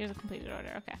 here's a completed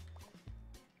order. Okay.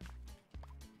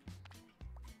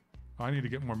 Oh, I need to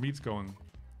get more meats going.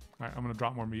 All right, I'm gonna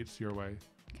drop more meats your way.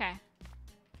 Okay.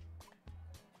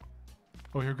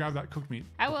 Oh, here, grab that cooked meat.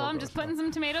 I will. I'm just putting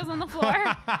some tomatoes on the floor.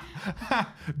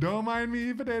 Don't mind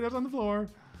me, potatoes on the floor.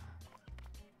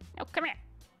 No, come here.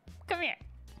 Come here.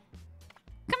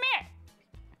 Come here.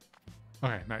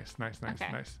 Okay, nice.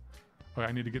 Okay,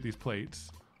 I need to get these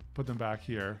plates. Put them back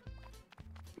here.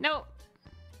 No.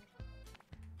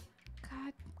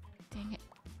 God dang it.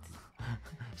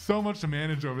 So much to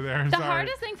manage over there. The Sorry.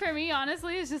 hardest thing for me,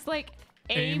 honestly, is just like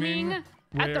aiming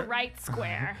at the right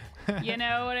square. You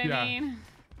know what I mean?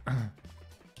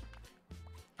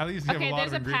 At least you have a lot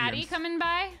of there's a patty ingredients. coming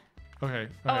by. Okay.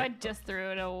 Oh, I just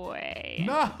threw it away.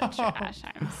 No. The trash.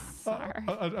 I'm sorry.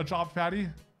 A chopped patty?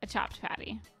 A chopped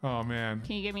patty. Oh, man.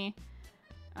 Can you give me?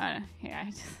 Yeah,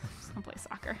 I'm just gonna play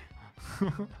soccer.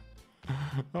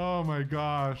 Oh, my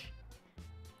gosh.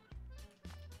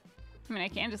 I mean, I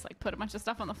can just like put a bunch of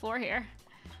stuff on the floor here.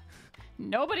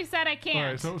 Nobody said I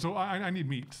can't. All right, so I need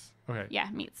meats. Okay. Yeah,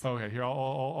 meats. Okay, here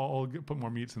I'll put more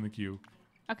meats in the queue.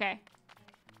 Okay.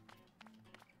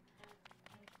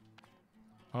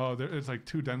 Oh, it's like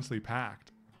too densely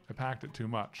packed. I packed it too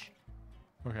much.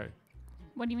 Okay.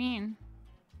 What do you mean?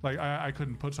 Like I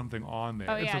couldn't put something on there.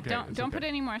 Oh It's yeah, okay, don't put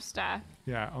any more stuff.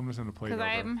 Yeah, I'm just gonna plate Because over.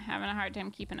 I'm having a hard time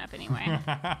keeping up anyway.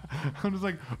 I'm just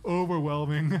like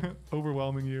overwhelming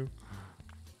you.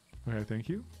 Okay, thank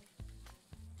you.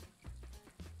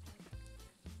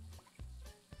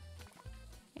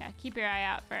 Yeah, keep your eye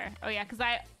out for. Oh yeah, because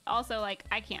I also like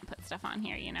I can't put stuff on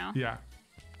here, you know. Yeah.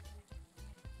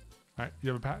 All right,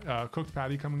 you have a cooked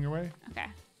patty coming your way. Okay.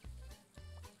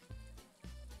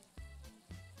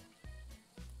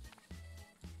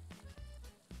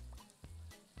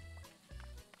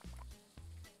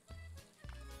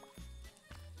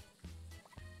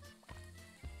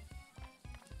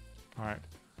 All right,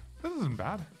 this isn't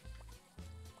bad.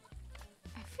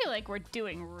 I feel like we're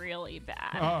doing really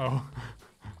bad. Uh-oh.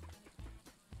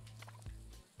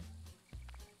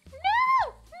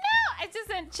 No! I just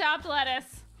sent chopped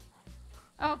lettuce.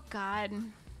 Oh God.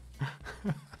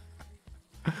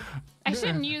 I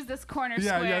shouldn't use this corner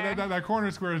square. Yeah, that corner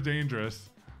square is dangerous.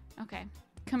 Okay,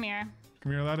 come here.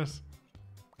 Come here, lettuce.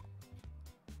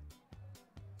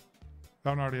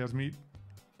 That one already has meat.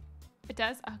 It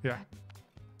does? Oh, Yeah. God.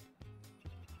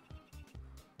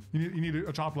 You need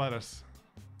a chopped lettuce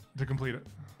to complete it.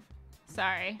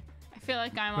 Sorry. I feel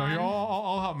like I'm No, on. here,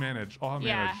 I'll help manage. I'll help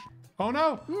Yeah. manage. Oh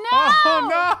no! No! Oh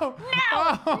no!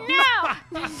 No! Oh,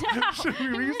 No! No! Should we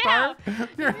restart? No!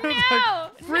 You're just No!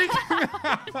 like freaking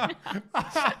out.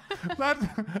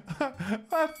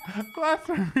 Let's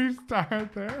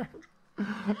restart there. No!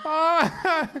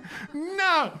 I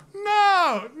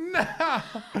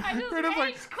just You're just like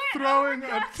rage quit. throwing Oh a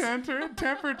my gosh.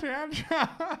 temper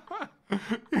tantrum.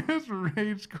 You just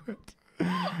rage quit.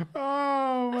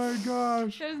 Oh my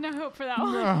gosh. There's no hope for that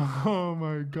one. Oh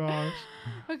my gosh.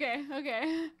 Okay. I got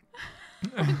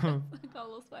a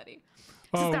little sweaty.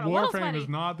 Oh, got a little Warframe sweaty. is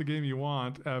not the game you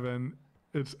want, Evan.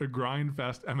 It's a grind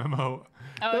fest MMO.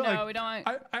 Oh But, no, we don't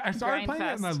want. I started grind playing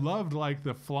it and I fest. loved like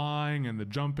the flying and the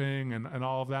jumping and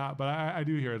all of that, but I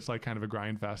do hear it's like kind of a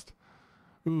grind fest.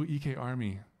 Ooh, EK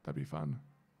Army. That'd be fun.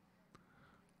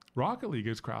 Rocket League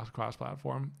is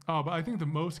cross-platform. Oh, but I think the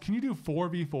most... Can you do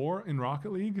 4v4 in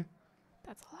Rocket League?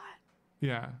 That's a lot.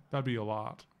 Yeah, that'd be a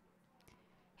lot.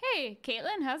 Hey,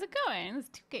 Katelyn, how's it going? There's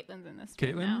two Katelyns in this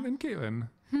stream Katelyn now. and Katelyn.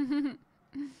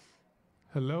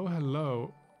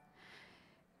 Hello.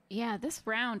 Yeah, this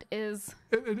round is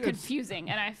It's confusing,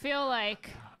 and I feel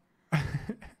like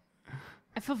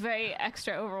I feel very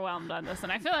extra overwhelmed on this,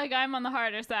 and I feel like I'm on the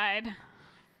harder side.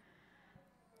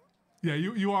 yeah,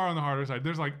 you are on the harder side.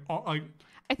 There's like I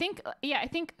think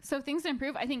so. Things to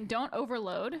improve. I think don't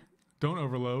overload, don't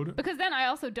overload. because then I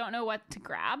also don't know what to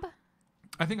grab.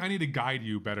 I think I need to guide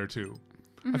you better too.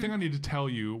 I think I need to tell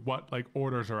you what like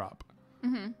orders are up.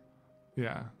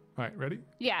 Yeah. All right, ready?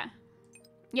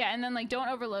 Yeah, and then like don't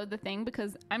overload the thing,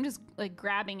 because I'm just like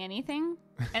grabbing anything,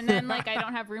 and then like I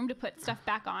don't have room to put stuff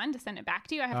back on to send it back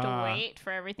to you. I have to wait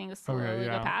for everything to slowly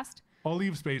go past. I'll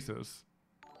leave spaces.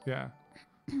 Yeah.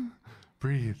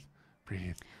 Breathe.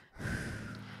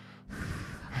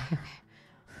 All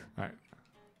right.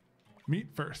 Meat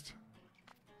first,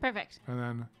 Perfect. and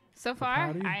then So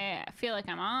far, patty? I feel like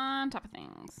I'm on top of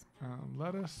things.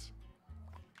 lettuce,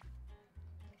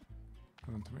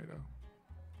 and then tomato.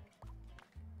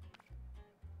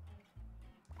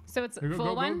 So it's Here,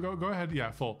 full one? Go ahead.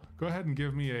 Yeah, full. Go ahead and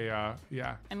give me a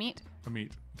A meat? a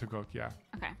meat to cook. Yeah,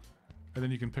 Okay. and then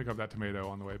you can pick up that tomato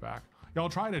on the way back. Y'all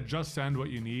try to just send what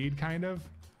you need, kind of.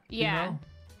 Yeah. You know?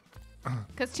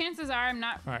 Because chances are I'm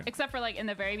not, All right. except for like in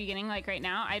the very beginning, like right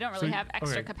now, I don't really So have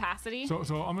extra okay. capacity. So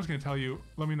I'm just gonna tell you.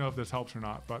 Let me know if this helps or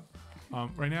not. But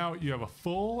Right now you have a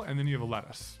full and then you have a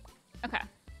lettuce. Okay,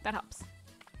 that helps.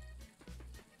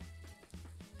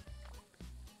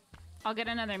 I'll get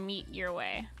another meat your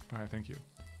way. All right, thank you.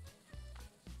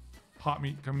 Hot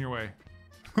meat coming your way.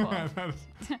 Cool. That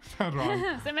sounds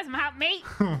wrong. Send me some hot meat.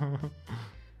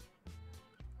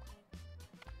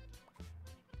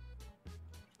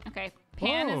 Okay,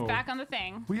 Pan Whoa. is back on the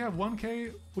thing. We have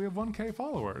 1K. We have 1K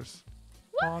followers.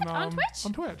 What? On Twitch?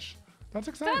 On Twitch. That's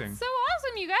exciting. That's so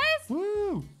awesome, you guys.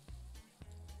 Woo!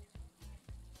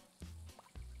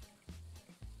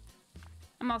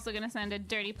 I'm also going to send a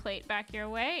dirty plate back your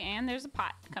way, and there's a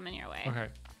pot coming your way. Okay.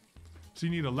 So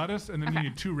you need a lettuce, and then Okay. you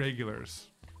need 2 regulars.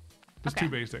 Just Okay.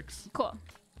 2 basics. Cool.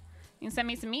 You can send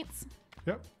me some meats?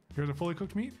 Yep. Here's a fully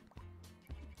cooked meat,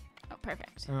 Oh,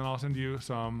 perfect. and then I'll send you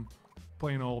some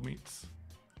plain old meats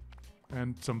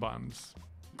and some buns.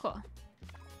 Cool.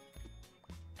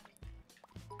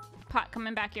 Pot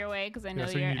coming back your way because I know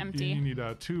so you're you need, empty. You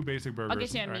need 2 basic burgers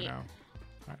get you a right meat. now. All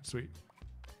right, sweet.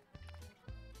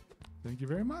 Thank you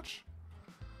very much.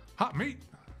 Hot meat.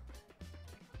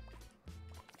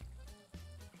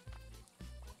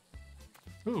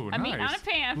 Ooh, a nice. meat on a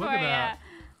pan Look for at you. that.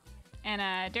 And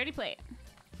a dirty plate.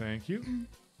 Thank you.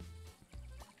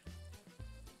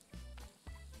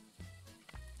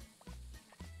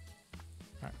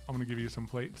 All right, I'm gonna give you some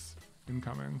plates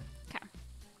incoming. Okay.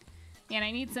 Yeah, and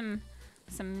I need some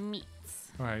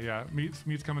meats All right, yeah,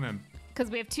 meat's coming in. because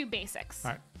we have 2 basics.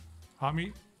 All right, hot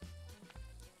meat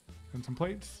and some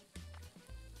plates.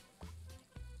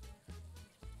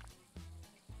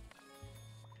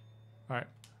 All right,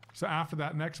 so after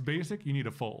that next basic, you need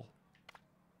a full.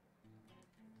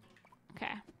 Okay.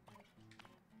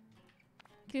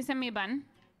 Can you send me a bun?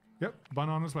 Yep, bun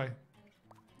on its way.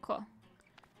 Cool.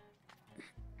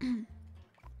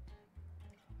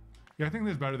 Yeah, I think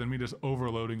this is better than me just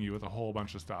overloading you with a whole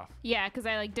bunch of stuff. Yeah, because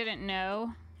I didn't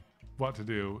know. What to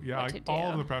do? Yeah, What like to all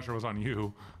do. of the pressure was on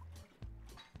you.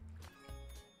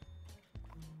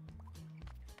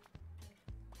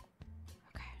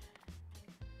 Okay.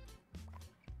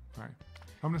 All right,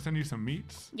 I'm gonna send you some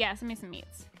meats. Yeah, send me some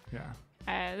meats.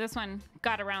 Yeah, This one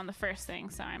got around the first thing,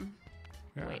 so I'm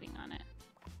yeah. waiting on it.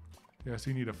 Yeah,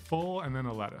 so you need a full and then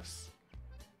a lettuce.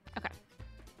 Okay.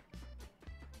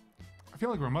 I feel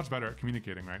like we're much better at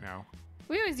communicating right now.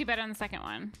 We always do better on the second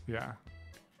one. Yeah.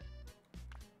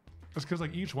 Just because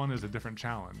like each one is a different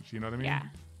challenge, you know what I mean? Yeah.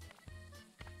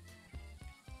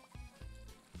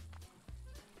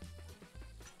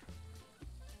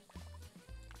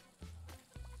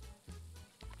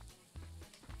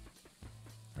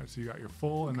 All right, so you got your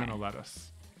full and then Okay. a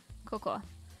lettuce. Cool, cool.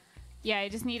 Yeah, I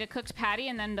just need a cooked patty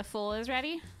and then the full is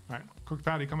ready. All right, cooked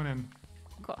patty coming in.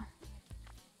 Cool.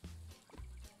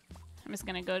 I'm just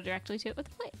gonna go directly to it with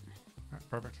the plate. All right,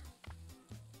 perfect.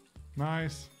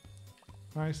 Nice.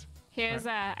 Nice. Here's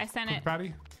I sent Cooked it.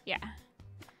 patty. Yeah.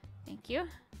 Thank you.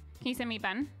 Can you send me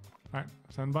bun? All right,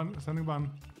 sending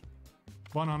bun.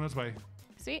 Bun on its way.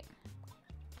 Sweet.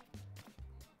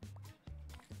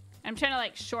 I'm trying to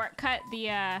like shortcut the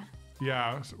Yeah,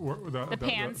 the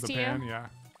pans to you? pan, yeah.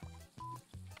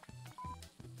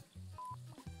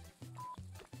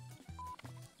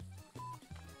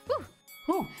 Whew.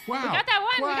 Oh, wow. We got that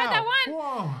one. We got that one.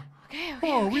 Whoa. Okay,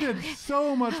 Whoa, we did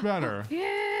so much better.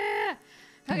 Yeah.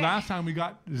 Okay. Last time we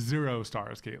got 0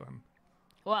 stars, Katelyn.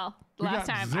 Well, We last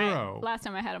got time 0. last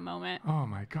time I had a moment. Oh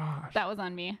my gosh. That was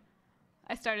on me.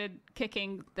 I started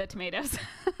kicking the tomatoes.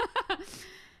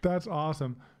 That's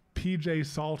awesome. PJ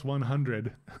Salt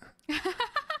 100.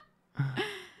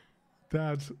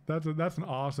 That's an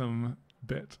awesome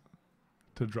bit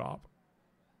to drop.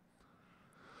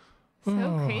 So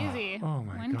crazy. Oh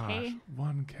my 1K gosh.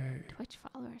 1K. Twitch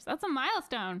followers. That's a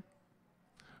milestone.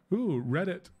 Ooh,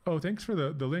 Reddit. Oh, thanks for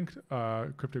the link,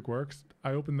 Cryptic Works.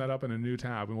 I opened that up in a new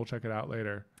tab and we'll check it out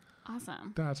later.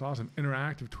 Awesome. That's awesome.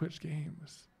 Interactive Twitch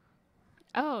games.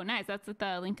 Oh, nice. That's what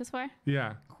the link is for?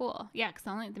 Yeah. Cool. Yeah, because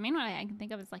the main one I can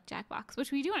think of is like Jackbox, which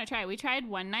we do want to try. We tried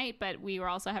one night, but we were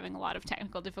also having a lot of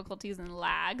technical difficulties and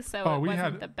lag, so it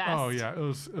wasn't the best. Oh yeah, it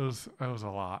was a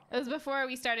lot. It was before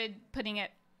we started putting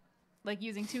it, like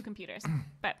using 2 computers.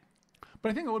 But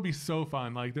But I think it would be so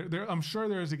fun. Like I'm sure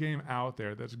there's a game out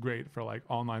there that's great for like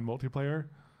online multiplayer,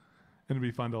 and it'd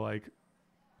be fun to like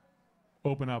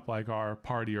open up like our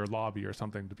party or lobby or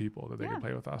something to people that they can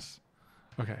play with us.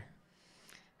 Okay.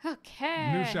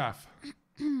 okay. New chef.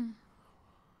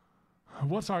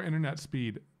 What's our internet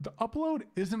speed? The upload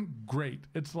isn't great.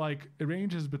 It's like it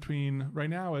ranges between right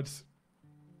now it's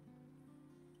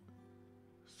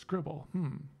Scribble.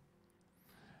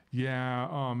 Yeah,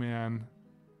 oh man.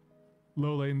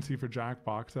 Low latency for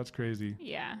Jackbox. That's crazy.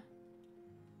 Yeah.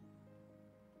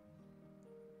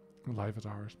 Life is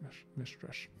ours,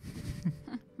 mistress.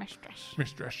 Mistress.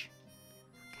 Mistress.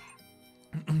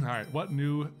 All right, what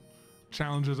new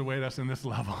challenges await us in this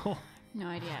level? No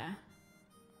idea.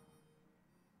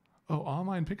 Oh,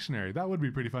 online Pictionary. That would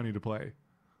be pretty funny to play.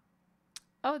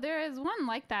 Oh, there is one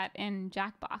like that in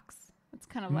Jackbox. It's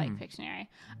kind of like Pictionary.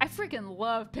 I freaking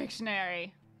love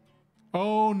Pictionary.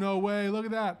 Oh, no way. Look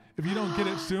at that. If you don't get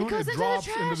it soon, it drops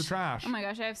into the trash. Oh my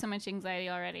gosh, I have so much anxiety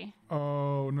already.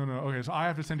 Oh, no. Okay, so I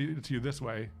have to send it to you this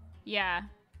way. Yeah.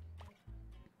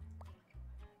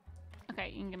 Okay,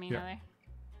 you can give me another.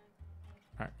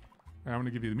 All right. And I'm going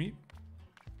to give you the meat.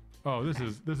 Oh, this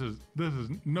is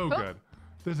no good.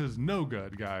 This is no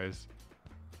good, guys.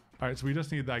 All right, so we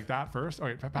just need like that first. All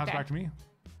right, pass it back to me.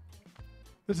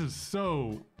 This is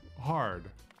so hard.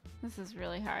 This is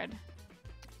really hard.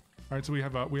 All right, so we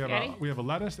have a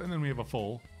lettuce and then we have a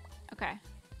full. Okay.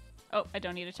 Oh, I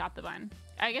don't need to chop the bun.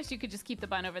 I guess you could just keep the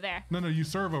bun over there. No, you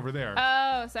serve over there.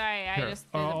 Oh, sorry. I just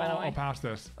threw the bun away. I'll pass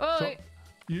this. Oh, so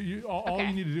all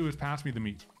you need to do is pass me the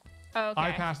meat. Oh, okay.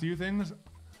 I pass you things,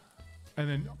 and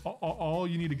then all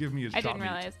you need to give me is chopped meat. I didn't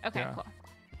realize. Okay, cool.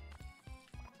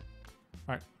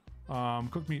 All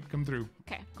right. Cooked meat, come through.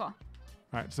 Okay, cool. All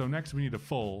right, so next we need a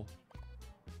full.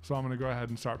 So I'm going to go ahead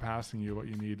and start passing you what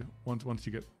you need once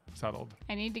you get settled.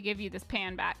 I need to give you this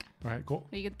pan back. All right, cool.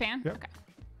 Will you get the pan? Yep. Okay.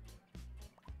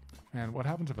 Man, what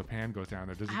happens if a pan goes down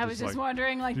there? Does it I was just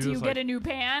wondering, like, do you get a new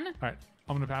pan? All right,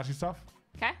 I'm going to pass you stuff.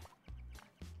 Okay.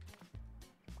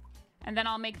 And then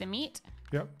I'll make the meat.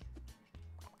 Yep.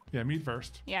 Yeah, meat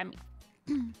first. Yeah,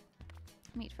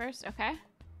 meat first. Okay.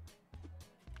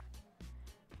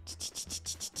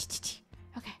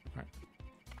 Okay.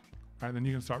 All right, then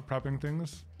you can start prepping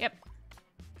things. Yep.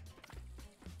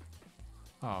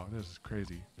 Oh, this is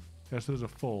crazy. Yes, there's a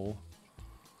full.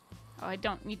 Oh, I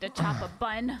don't need to chop a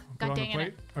bun. God dang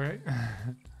it. All right.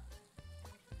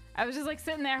 I was just like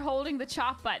sitting there holding the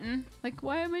chop button. Like,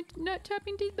 why am I not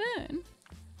chopping the bun?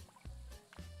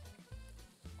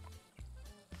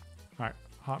 All right,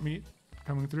 hot meat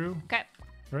coming through. Okay.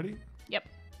 Ready? Yep.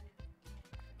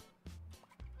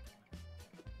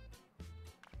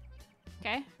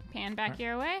 Okay, pan back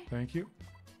your way. Thank you.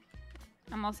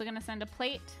 I'm also gonna send a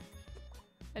plate.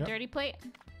 A dirty plate.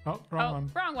 Oh, wrong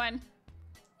one. Wrong one.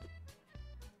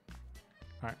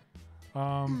 All right.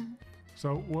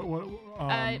 So what?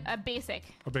 A basic.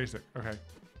 A basic. Okay.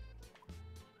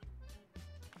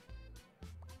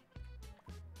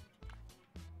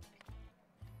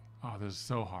 Oh, this is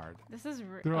so hard. This is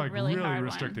They're like really hard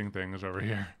restricting things over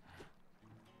here.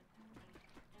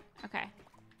 Okay.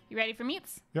 You ready for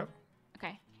meats? Yep.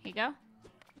 Okay. Here you go.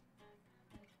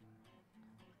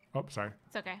 Oh, sorry.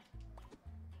 It's okay.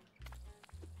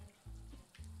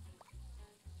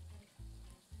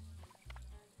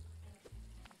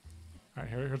 All right,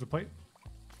 here's a plate.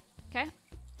 Okay. All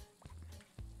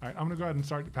right, I'm gonna go ahead and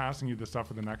start passing you the stuff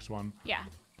for the next one. Yeah.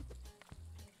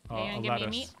 Are you gonna give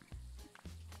me meat?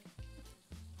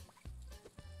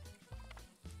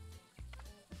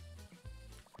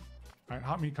 All right,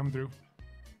 hot meat coming through.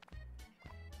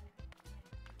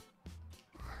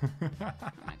 Oh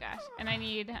my gosh. And I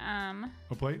need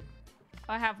a plate?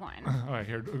 Oh, I have one. All right,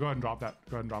 here, go ahead and drop that.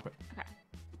 Go ahead and drop it. Okay.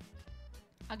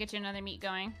 I'll get you another meat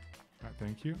going. All right,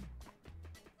 thank you.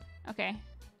 Okay.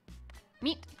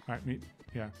 Meat. All right, meat.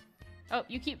 Yeah. Oh,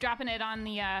 you keep dropping it on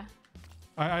the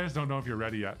I just don't know if you're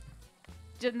ready yet.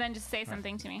 Then just say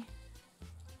something to me.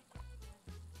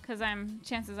 Cause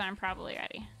chances are I'm probably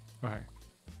ready. Okay.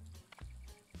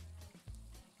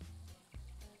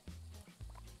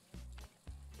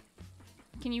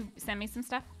 Can you send me some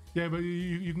stuff? Yeah, but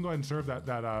you can go ahead and serve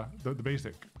the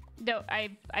basic. No, I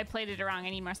plated it wrong.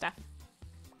 I need more stuff.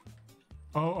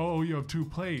 Oh, you have 2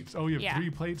 plates. Oh, you have 3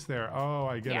 plates there. Oh,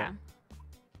 I get it.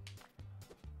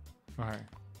 Okay.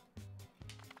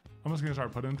 I'm just gonna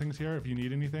start putting things here. If you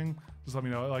need anything, just let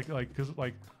me know. Cause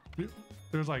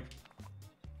there's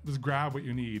just grab what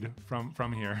you need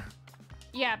from here.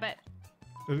 Yeah, but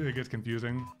it gets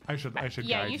confusing. I should guide you.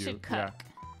 Yeah, you should cook.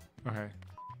 Yeah. Okay.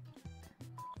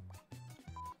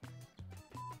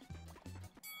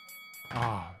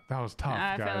 Ah, that was tough,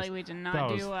 I guys. feel like we did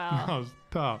not do well. That was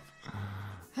tough.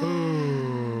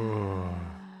 Ooh.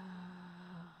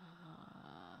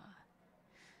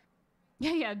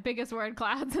 Yeah, biggest word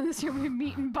clouds in this room.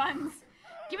 Meat and buns.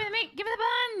 Give me the meat. Give me the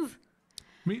buns.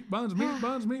 Meat buns, meat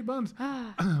buns, meat buns.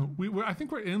 I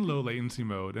think we're in low latency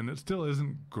mode, and it still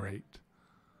isn't great.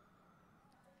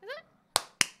 Is it?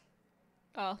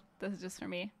 Oh, this is just for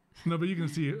me. No, but you can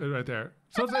see it right there.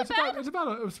 So it's about a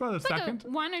second.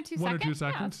 Like 1 or 2 seconds. 1 or 2 seconds.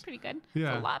 Yeah, that's pretty good.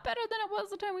 Yeah. It's a lot better than it was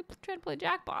the time we tried to play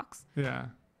Jackbox. Yeah.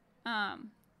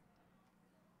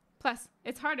 Plus,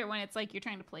 it's harder when it's like you're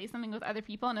trying to play something with other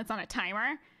people and it's on a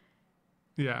timer.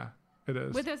 Yeah, it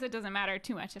is. With this, it doesn't matter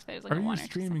too much if there's like Are a you 1 or 2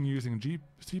 streaming using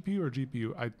CPU or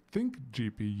GPU? I think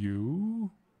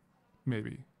GPU,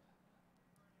 maybe.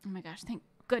 Oh my gosh, thank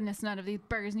goodness none of these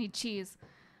burgers need cheese.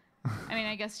 I mean,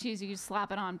 I guess cheese, you can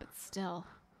slap it on, but still.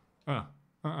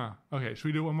 Okay, should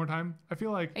we do it one more time? I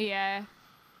feel like... Yeah.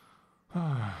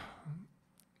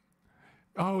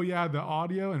 Oh, yeah, the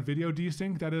audio and video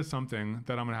desync, that is something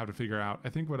that I'm going to have to figure out. I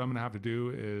think what I'm going to have to do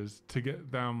is to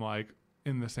get them, like,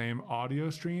 in the same audio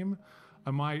stream,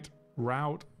 I might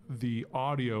route the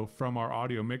audio from our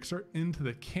audio mixer into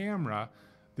the camera.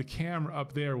 The camera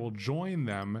up there will join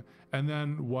them, and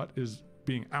then what is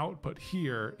being output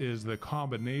here is the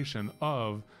combination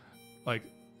of, like,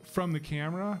 from the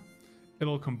camera,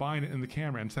 it'll combine it in the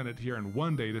camera and send it here in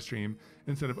one data stream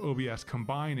instead of OBS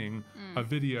combining a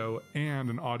video and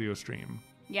an audio stream.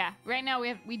 Yeah, right now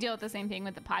we deal with the same thing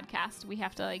with the podcast. We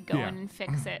have to like go in and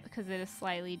fix it because it is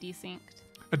slightly desynced.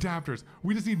 Adapters.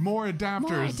 We just need more adapters.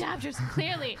 More adapters.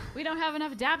 Clearly, we don't have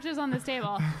enough adapters on this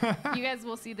table. You guys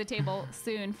will see the table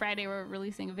soon. Friday, we're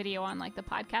releasing a video on like the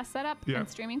podcast setup and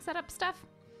streaming setup stuff.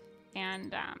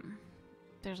 And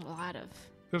there's a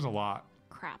lot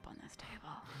crap on this table.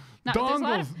 No,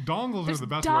 dongles are the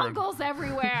best word. Dongles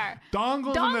everywhere.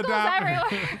 Dongles and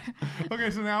adapters. Everywhere.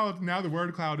 Okay, so now the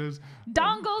word cloud is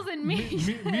dongles and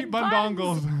meat bun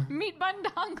dongles. Meat bun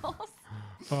dongles.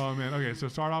 Oh man. Okay, so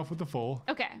start off with the full.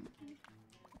 Okay.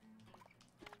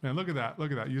 Man, look at that.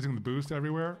 Look at that. Using the boost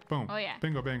everywhere. Boom. Oh yeah.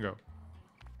 Bingo, bango.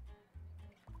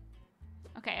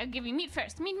 Okay, I'll give you meat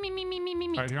first. Meat. All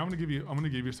right, here I'm gonna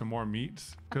give you some more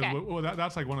meats because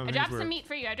that's like one of the I things. dropped some meat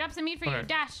for you.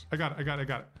 Dash. I got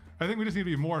it. I think we just need to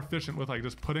be more efficient with like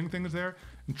just putting things there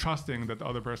and trusting that the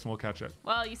other person will catch it.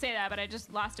 Well, you say that, but I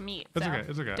just lost a meat. It's okay.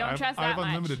 It's okay. Don't trust that I have much.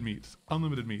 unlimited meats.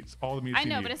 Unlimited meats. All the meats I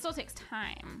know, you need. but it still takes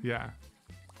time. Yeah.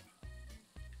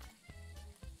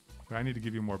 But I need to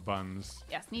give you more buns.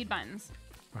 Yes, need buns.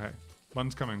 Okay,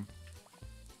 buns coming.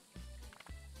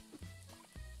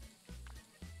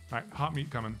 All right, hot meat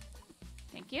coming.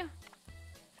 Thank you.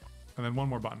 And then one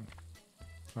more bun.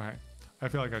 Okay, I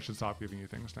feel like I should stop giving you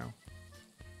things now.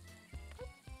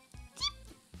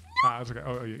 That's okay.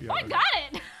 Oh, yeah. Oh, I got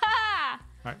it.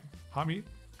 All right, hot meat.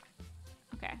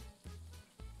 Okay.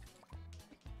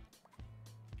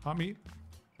 Hot meat.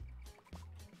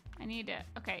 I need to.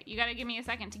 Okay, you got to give me a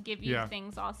second to give you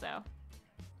things also.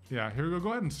 Yeah, here we go. Go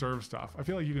ahead and serve stuff. I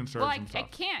feel like you can serve some stuff. I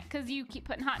can't because you keep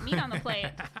putting hot meat on the plate.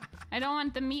 I don't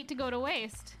want the meat to go to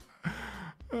waste.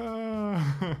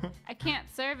 I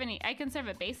can't serve any. I can serve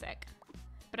a basic,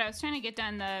 but I was trying to get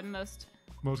done the most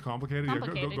complicated. Yeah,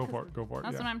 go for it. Go for it.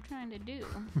 That's what I'm trying to do.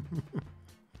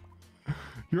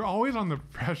 You're always on the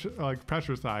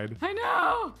pressure side. I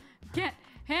know. Can't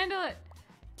handle it.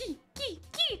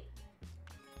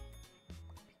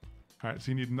 All right,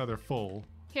 so you need another full.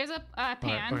 Here's a pan.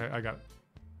 Right, okay, I got it.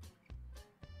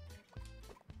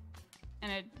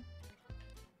 And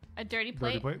a dirty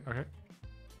plate. Dirty plate. Okay.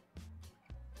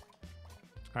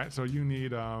 All right, so you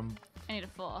need I need a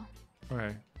full.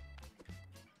 Okay.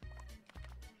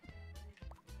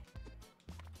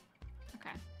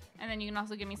 Okay. And then you can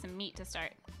also give me some meat to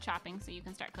start chopping so you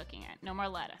can start cooking it. No more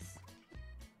lettuce.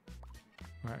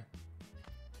 All right.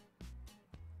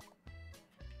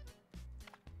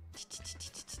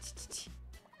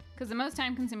 Because the most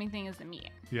time-consuming thing is the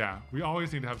meat. Yeah, we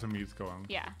always need to have some meats going.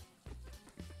 Yeah.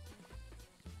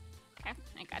 Okay,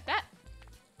 I got that.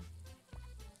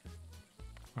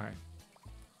 All right.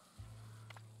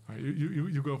 All right,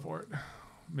 you go for it.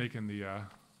 Making the. I'm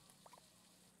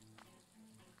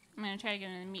gonna try to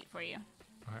get in the meat for you.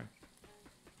 All right.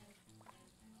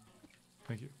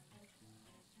 Thank you.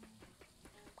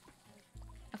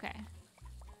 Okay.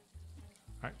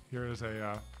 All right, here is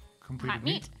a completed hot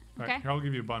meat. All Okay. right, here I'll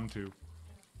give you a bun too.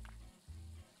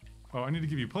 Oh, I need to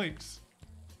give you plates.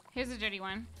 Here's a dirty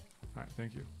one. All right,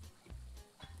 thank you.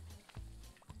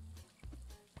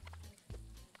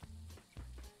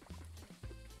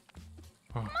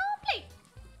 Oh. Come on, plate.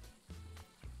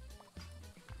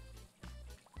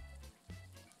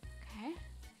 Okay.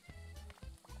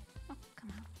 Oh,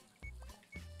 come on.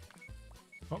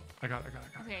 Oh, I got it.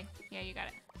 Okay, yeah, you got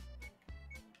it.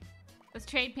 Let's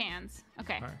trade pans.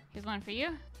 Okay, All right. Here's one for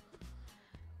you.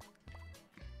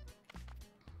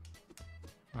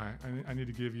 All right, I need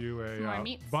to give you Some more a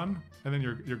meats. bun, and then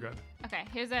you're good. Okay,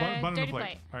 here's a Bun dirty and a plate.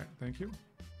 plate. All right, thank you.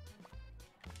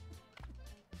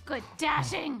 Good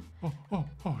dashing. Oh,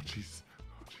 jeez.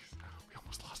 We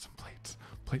almost lost some plates.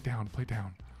 Plate down.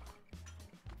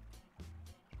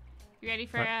 You ready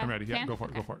for All right, I'm ready. Yeah, pan? go for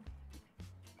it.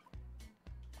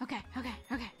 Okay. Okay.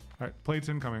 All All right, plates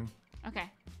incoming. Okay.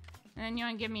 And then you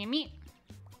want to give me a meat.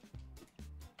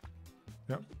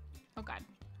 Yep. Oh God.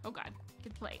 Oh God.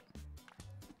 Get the plate.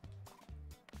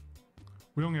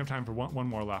 We only have time for one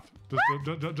more left.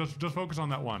 Just focus on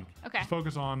that one. Okay. Just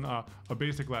focus on a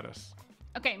basic lettuce.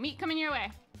 Okay, meat coming your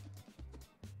way.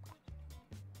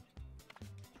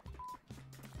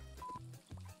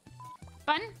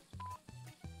 Bun.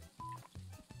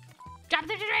 Drop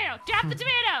the tomato. Drop the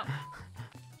tomato.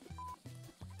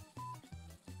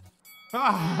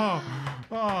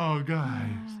 Oh, guys.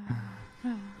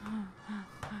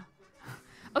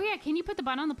 Oh yeah, can you put the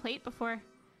bun on the plate before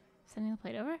sending the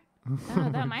plate over? Oh,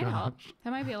 that might help.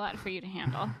 That might be a lot for you to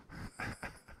handle.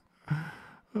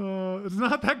 It's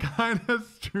not that kind of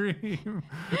stream.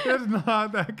 It's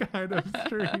not that kind of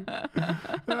stream.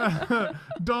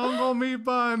 Dongle meat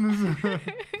buns.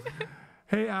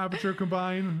 Hey, Aperture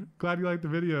Combine. Glad you like the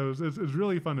videos. It's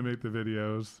really fun to make the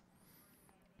videos.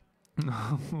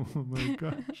 Oh my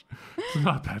gosh. It's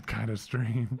not that kind of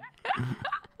stream.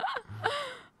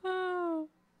 Oh.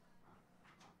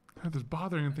 I have this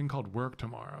bothering thing called work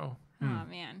tomorrow. Oh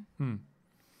man.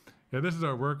 Yeah, this is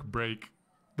our work break.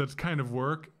 That's kind of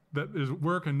work. That is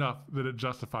work enough that it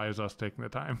justifies us taking the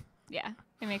time. Yeah,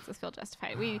 it makes us feel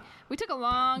justified. We took a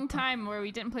long time where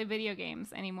we didn't play video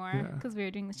games anymore because we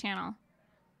were doing this channel.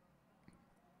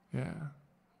 Yeah.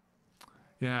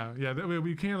 We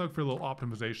can look for little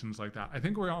optimizations like that. I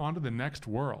think we're on to the next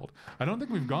world. I don't think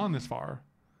we've gone this far. Oh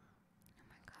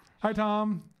my gosh. Hi,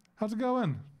 Tom. How's it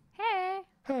going? Hey.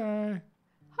 Hey.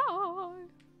 Hi.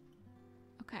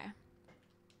 Okay.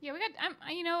 Yeah, we got.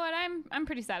 You know what? I'm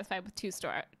pretty satisfied with 2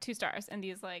 stars and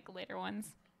these like later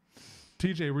ones.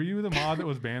 TJ, were you the mod that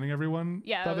was banning everyone?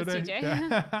 Yeah, the other that was day?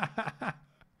 TJ.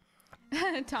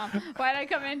 Yeah. Tom, why'd I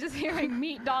come in just hearing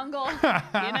meat dongle?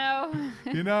 You know.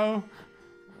 You know.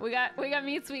 We got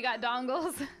meats. We got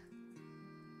dongles.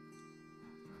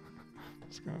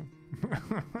 Let's go.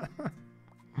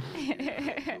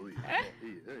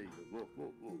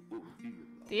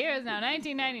 The year is now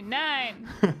 1999.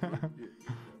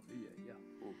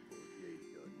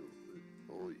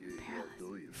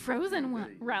 Frozen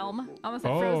realm. Almost a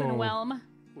frozen realm.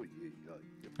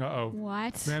 Uh-oh.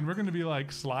 What? Man, we're going to be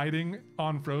like sliding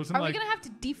on Frozen. Are like we going to have to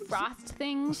defrost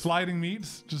things? sliding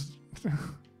meats? Just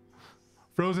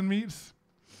frozen meats?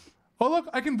 Oh, look,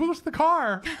 I can boost the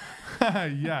car.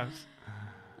 Yes.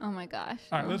 Oh my gosh.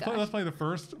 All right, let's play the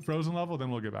first Frozen level, then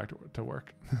we'll get back to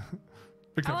work.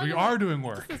 Because we are doing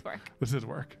work. This is work. This is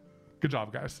work. Good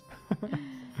job, guys.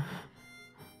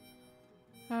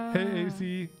 Hey,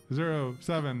 AC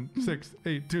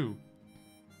 07682.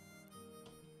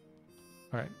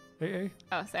 All right, AA.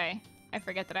 Oh, sorry. I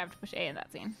forget that I have to push A in that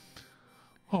scene.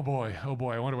 Oh boy.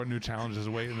 I wonder what new challenges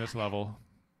await in this level.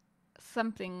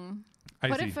 Something.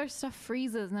 Icy. What if our stuff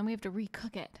freezes and then we have to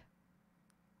recook it?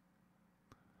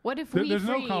 What if There's freeze?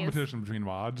 no competition between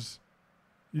mods.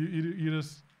 You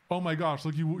just. Oh my gosh!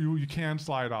 Look, you can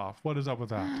slide off. What is up with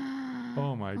that?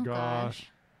 Oh my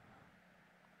gosh.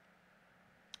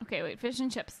 Okay, wait. Fish and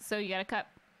chips. So you got to cut.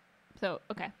 So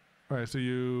okay. All right. So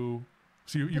you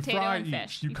Potato fry and each.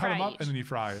 fish. You You cut them fry up each. and then you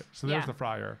fry it. So there's the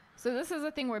fryer. So this is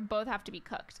a thing where both have to be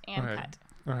cooked and cut.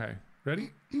 Okay.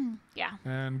 Ready? Yeah.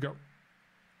 And go.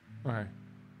 Okay.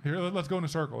 Here, let's go in a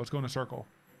circle.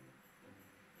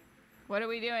 What are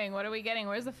we doing? What are we getting?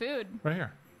 Where's the food? Right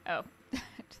here. Oh.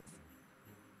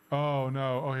 Oh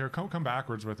no. Oh, here, come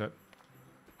backwards with it.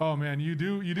 Oh man, you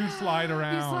do slide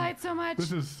around. You slide so much.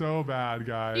 This is so bad,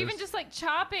 guys. Even just like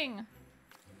chopping.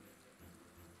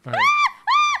 Okay.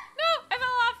 No, I fell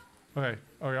off. Okay.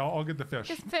 Okay, I'll get the fish.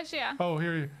 Just fish, yeah. Oh,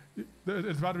 here.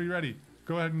 It's about to be ready.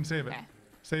 Go ahead and save it. Okay.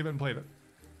 Save it and plate it.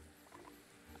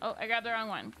 Oh, I grabbed the wrong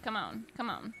one. Come on.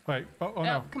 Wait. Oh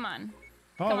no. Come on.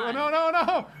 Oh, Come on.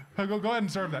 no. Go ahead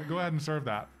and serve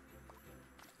that.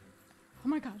 Oh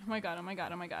my god.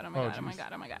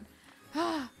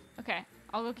 Okay,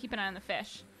 I'll go keep an eye on the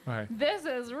fish. Okay. This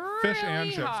is really Fish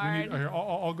and chips. hard. Here,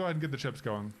 I'll go ahead and get the chips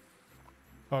going.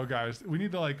 Oh, guys, we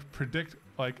need to like predict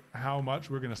like how much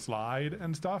we're gonna slide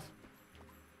and stuff.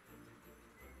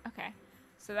 Okay,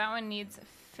 so that one needs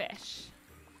fish.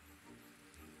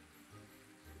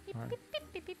 Beep, All right. beep,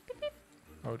 beep, beep, beep, beep, beep.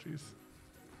 Oh, jeez.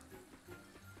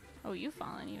 Oh, you've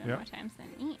fallen even Yep. more times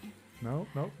than me. Nope.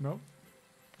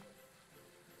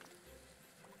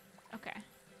 Okay.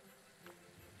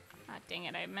 Ah, dang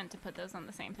it, I meant to put those on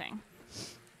the same thing.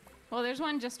 Well, there's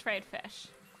one just fried fish.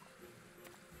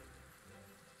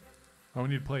 Oh, we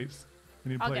need plates.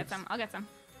 I'll get some.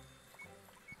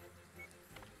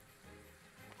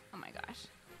 Oh my gosh.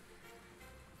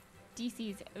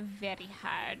 DC's very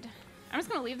hard. I'm just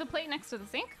gonna leave the plate next to the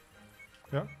sink.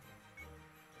 Yep.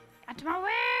 Out of my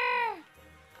way!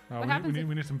 What we happens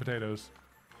we need some potatoes.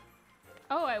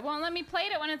 Oh, it won't let me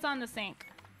plate it when it's on the sink.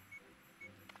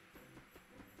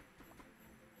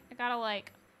 I gotta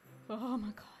like, oh my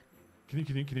god. Can you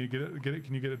get it?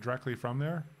 Can you get it directly from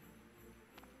there?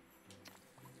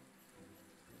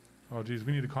 Oh geez,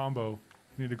 we need a combo.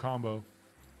 We need a combo.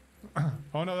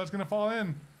 Oh no, that's gonna fall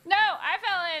in. No, I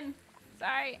fell in.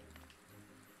 Sorry.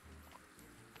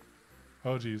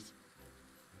 Oh geez.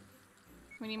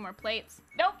 We need more plates.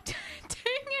 Nope. Dang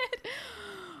it.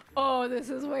 Oh,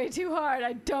 this is way too hard.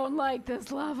 I don't like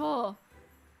this level.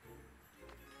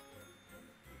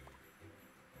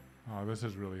 Oh, this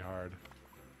is really hard.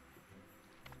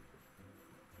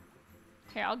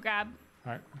 Okay, I'll grab.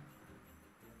 All right.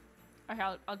 Or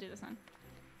here, I'll do this one.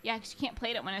 Yeah, because you can't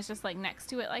plate it when it's just like next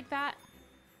to it like that.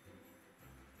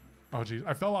 Oh geez,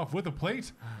 I fell off with a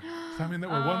plate. Does that mean that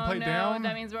we're one plate no, down?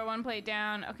 That means we're one plate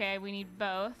down. Okay, we need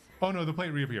both. Oh no, the plate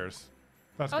reappears.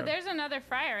 That's good. There's another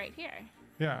fryer right here.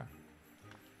 Yeah.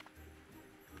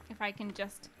 If I can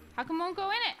just, how come it won't go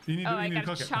in it? You need I to gotta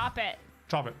cook it. chop it.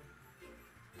 Chop it.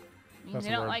 That's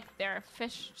They the don't word. like their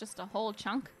fish just a whole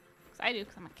chunk. Cause I do,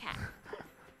 because I'm a cat.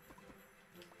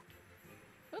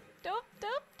 Oop, doop,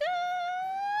 doop,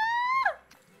 doop.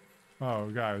 Oh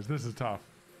guys, this is tough.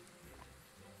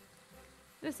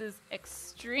 This is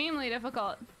extremely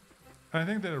difficult. And I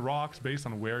think that it rocks based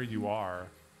on where you are,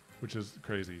 which is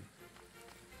crazy.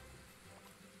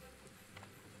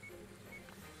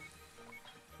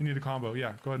 You need a combo.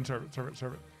 Yeah, go ahead and serve it, serve it,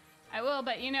 serve it. I will,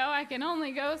 but you know, I can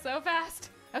only go so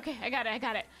fast. Okay, I got it, I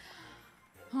got it.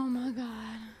 Oh my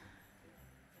god.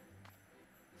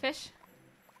 Fish?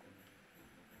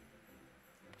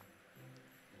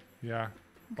 Yeah. Okay.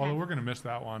 Although we're gonna miss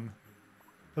that one.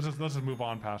 Let's just move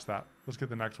on past that. Let's get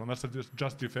the next one. Let's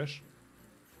just do fish.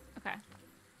 Okay.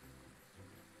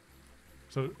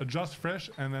 So adjust fish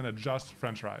and then adjust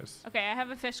French fries. Okay, I have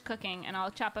a fish cooking and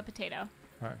I'll chop a potato.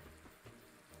 All right.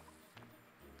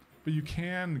 But you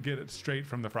can get it straight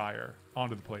from the fryer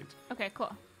onto the plate. Okay,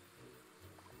 cool.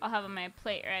 I'll have my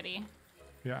plate ready.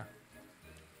 Yeah.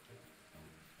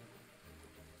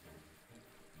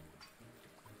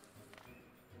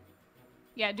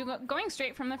 Yeah, going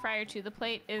straight from the fryer to the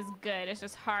plate is good. It's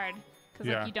just hard because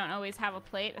Yeah. like you don't always have a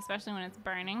plate, especially when it's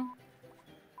burning.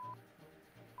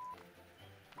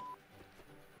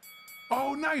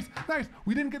 Oh, nice, nice.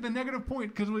 We didn't get the negative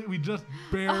point because we just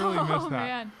barely Oh missed that.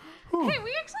 man. Whew. Hey,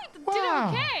 we actually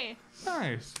Wow. did okay.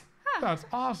 Nice. Huh. That's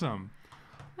awesome.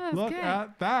 That was Look good.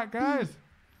 at that, guys.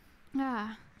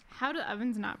 Ah, how do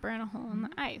ovens not burn a hole in the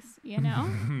ice? You know,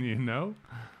 You know?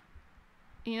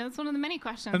 you know, it's one of the many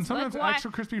questions. And sometimes like,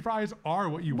 extra crispy fries are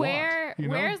what you where want. You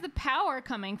know? where's the power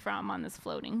coming from on this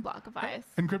floating block of ice?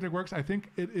 In Cryptic Works, I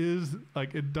think it is,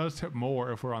 like, it does tip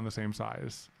more if we're on the same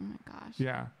size. Oh my gosh.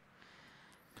 Yeah.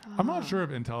 I'm not sure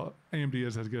if AMD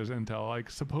is as good as Intel.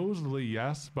 Like, supposedly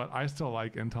yes, but I still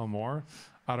like Intel more.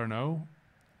 I don't know.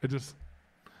 I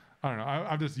don't know.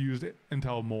 I've just used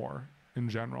Intel more in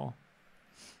general.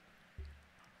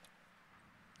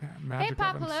 Yeah, Hey magic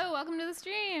Pop, ovens. hello, welcome to the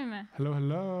stream. Hello,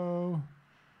 hello.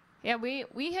 Yeah,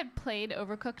 we had played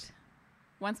Overcooked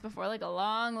once before, like a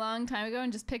long time ago,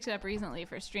 and just picked it up recently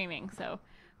for streaming. So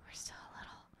we're still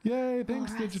a little. Yay,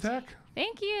 thanks, rusty. Digitech.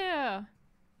 Thank you.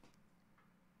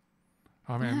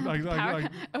 Oh, man. Power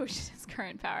oh, it's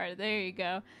current powered. There you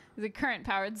go. Is it current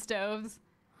powered stoves?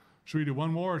 Should we do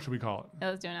one more or should we call Yeah,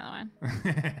 let's do another one.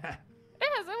 it?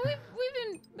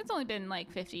 It's only been like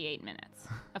 58 minutes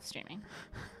of streaming.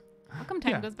 How come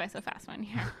time Yeah. goes by so fast when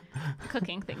you're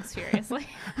cooking things furiously?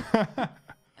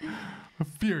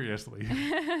 Furiously.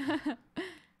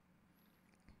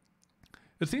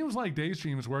 It seems like day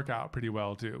streams work out pretty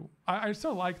well too. I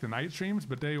still like the night streams,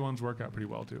 but day ones work out pretty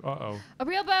well too. Uh-oh. A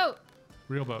real boat.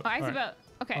 Real boat. Oh, I see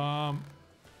All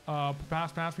boat. Okay.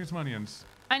 Pass me some onions.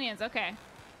 Onions, okay.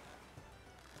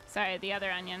 Sorry, the other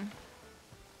onion.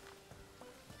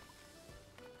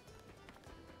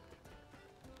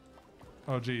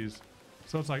 Oh, geez.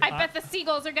 So it's like... I bet the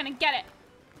seagulls are gonna get it.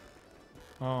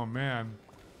 Oh, man.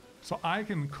 So I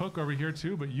can cook over here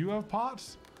too, but you have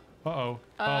pots? Uh-oh.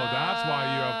 Oh, that's why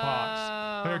you have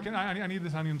pots. Here, I need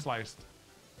this onion sliced.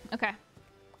 Okay.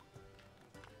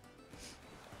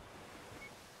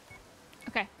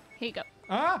 Okay, here you go.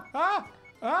 Ah!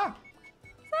 Sorry.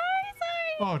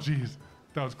 Oh, geez.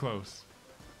 That was close.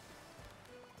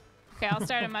 Okay, I'll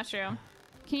start a mushroom.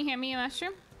 Can you hand me a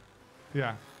mushroom?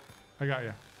 Yeah. I got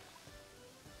you.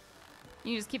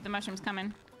 You just keep the mushrooms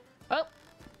coming. Oh,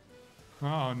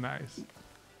 Oh, nice.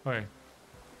 Okay.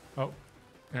 Oh,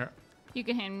 here. you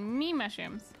can hand me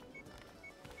mushrooms.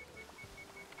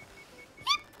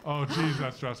 Oh, geez,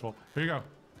 that's stressful. Here you go.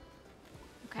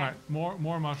 Okay. All right, more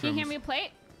Can mushrooms. you hand me a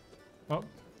plate? Oh,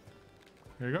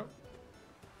 here you go.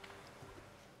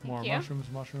 More you.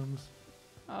 mushrooms.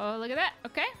 Oh, look at that.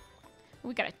 Okay.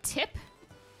 We got a tip.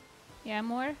 Yeah,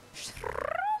 more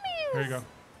shroomies. There you go.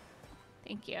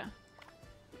 Thank you.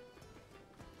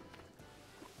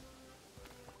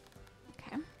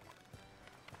 Okay. And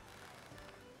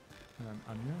then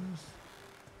onions.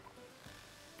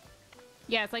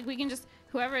 Yeah, it's like we can just,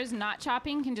 whoever is not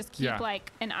chopping can just keep Yeah.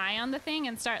 like an eye on the thing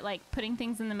and start like putting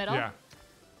things in the middle. Yeah.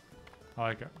 I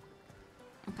like it.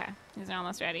 Okay. These are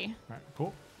almost ready. All right,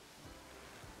 cool.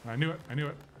 I knew it.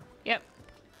 Yep.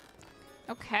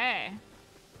 Okay.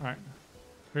 All right.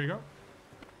 There you go.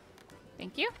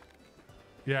 Thank you.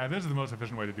 Yeah, this is the most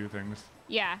efficient way to do things.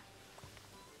 Yeah.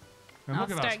 And I'll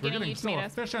look at us. start We're giving getting you so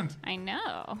tomatoes. efficient. I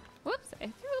know. Whoops. I threw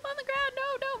them on the ground. No.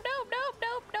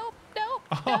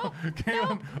 Oh,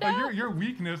 Katelyn, your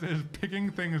weakness is picking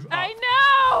things up. I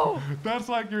know. That's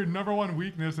like your number one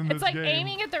weakness in It's this like game.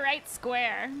 aiming at the right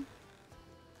square.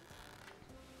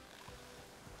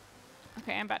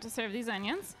 Okay, I'm about to serve these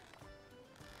onions.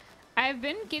 I've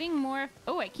been getting more.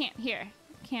 Oh, I can't here.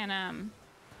 Can't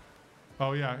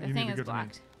Oh yeah, the you thing need to is give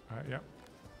blocked. to me. All right, yep.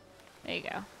 There you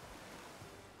go.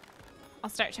 I'll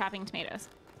start chopping tomatoes.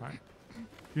 All right.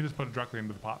 You just put it directly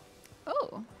into the pot.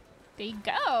 Oh, there you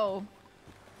go. All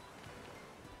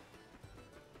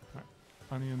right.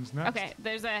 Onions next. Okay,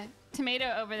 there's a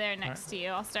tomato over there next to you.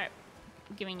 I'll start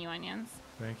giving you onions.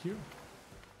 Thank you.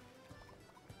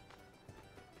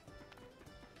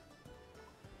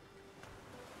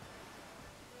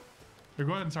 Here,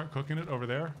 go ahead and start cooking it over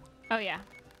there. Oh yeah,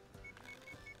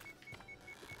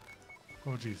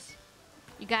 Oh jeez.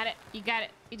 you got it. You got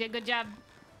it. You did a good job.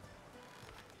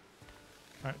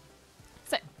 All right.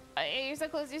 So, you're so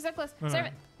close. You're so close. No, no, Serve no.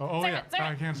 it. Oh Serve yeah. it, serve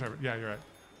I it. can serve it. Yeah, you're right.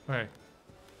 Okay.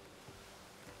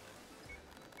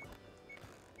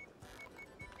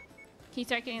 Can you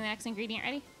start getting the next ingredient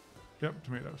ready? Yep,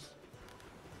 tomatoes.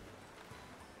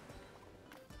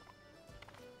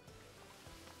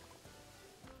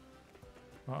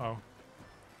 Uh-oh.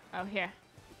 Oh, here.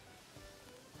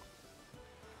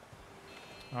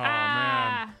 Oh, man.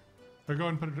 Ah. Here, go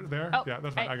ahead and put it there. Oh, Yeah,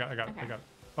 that's fine. I got it. okay. I got it.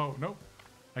 Oh, nope.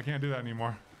 I can't do that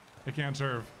anymore. I can't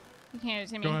serve. You can hand it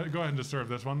to me. Go ahead and just serve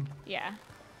this one. Yeah.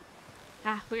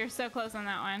 Ah, we were so close on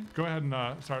that one. Go ahead and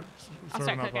start I'll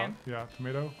serving start up. cooking. Yeah,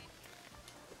 tomato.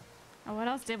 Oh, what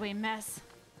else did we miss?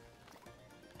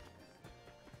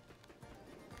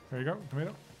 There you go,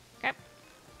 tomato. Okay.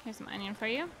 Here's some onion for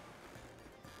you.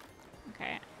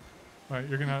 Okay. All right,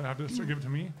 you're gonna have to give it to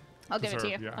me. I'll to give it to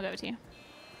you. serve, yeah. I'll give it to you.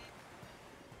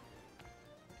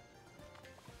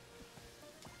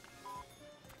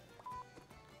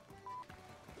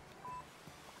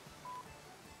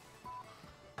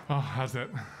 Oh, that's it.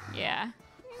 Yeah.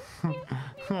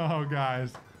 Oh,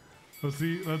 guys. Let's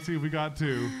see if we got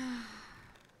two.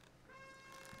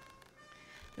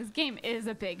 This game is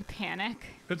a big panic.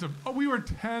 We were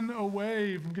 10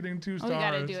 away from getting 2 stars. We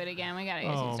gotta do it again. We gotta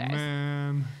get 2 Oh stars.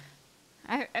 man.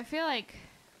 I feel like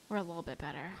we're a little bit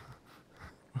better.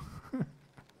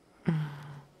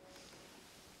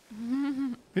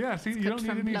 Yeah, see, you don't cooked need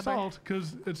from any blubber. salt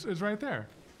because it's right there.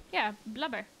 Yeah,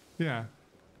 blubber. Yeah.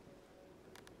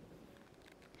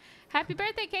 Happy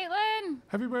birthday, Katelyn!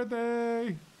 Happy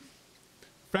birthday!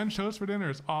 French toast for dinner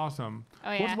is awesome.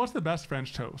 Oh yeah. What's the best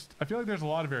French toast? I feel like there's a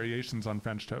lot of variations on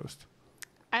French toast.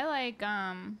 I like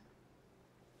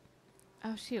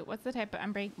Oh shoot, what's the type of?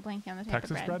 I'm blanking on the type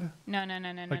Texas of bread. bread?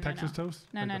 No. Like Texas toast?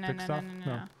 No, Like no, the no, thick no, no, stuff?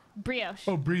 no, no. Brioche.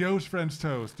 Oh, brioche French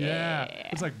toast. Yeah. Yeah.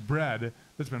 It's like bread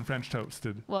that's been French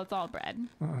toasted. Well, it's all bread.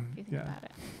 If you think Yeah. about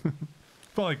it.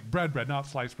 But like bread, not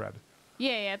sliced bread.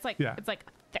 Yeah, it's like Yeah. it's like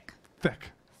thick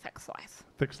slice.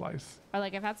 Thick slice. Or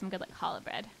like I've had some good like challah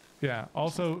bread. Yeah.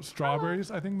 Also,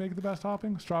 strawberries, I think, make the best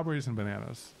topping. Strawberries and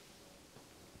bananas.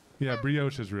 Yeah,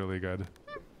 brioche is really good.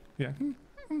 Yeah. I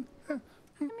mean, I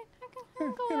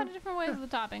can go a lot of different ways with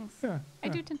the toppings. Yeah. I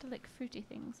do tend to like fruity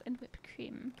things and whipped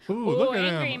cream. Ooh, look at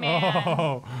Angry him. Man.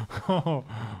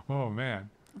 Oh, man.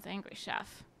 It's Angry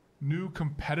Chef. New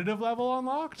competitive level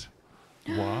unlocked?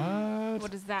 What?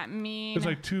 What does that mean? It's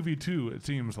like 2v2, it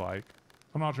seems like.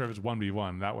 I'm not sure if it's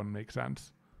 1v1. That wouldn't make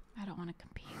sense. I don't want to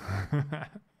compete.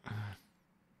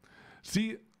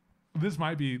 See, this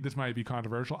might be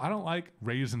controversial. I don't like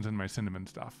raisins in my cinnamon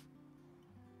stuff.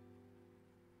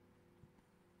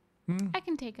 I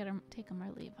can take them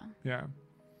or leave them. Yeah.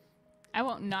 I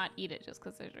won't not eat it just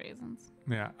because there's raisins.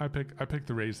 Yeah, I pick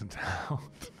the raisins out.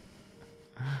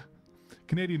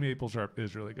 Canadian maple syrup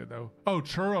is really good though. Oh,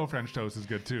 churro French toast is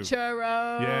good too.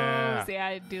 Churros. Yeah. Yeah,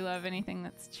 I do love anything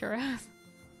that's churros.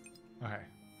 Okay, all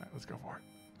right, let's go for it.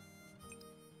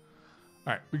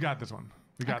 All right, we got this one.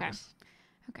 We got this.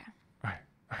 Okay. All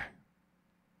right.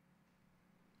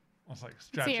 Let's like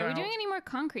stretch See, are we out. doing any more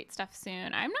concrete stuff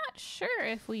soon? I'm not sure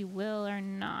if we will or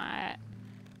not.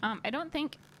 I don't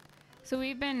think. So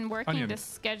we've been working to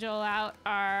schedule out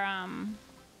our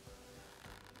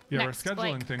Yeah, next we're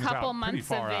scheduling things couple out pretty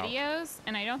months of far out. videos,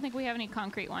 and I don't think we have any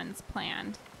concrete ones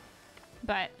planned.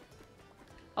 But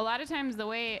a lot of times the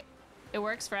way it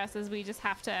works for us is we just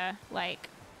have to like,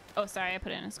 oh sorry, I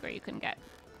put in a square you couldn't get.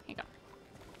 Here you go.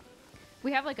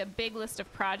 We have like a big list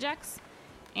of projects,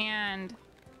 and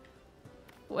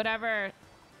whatever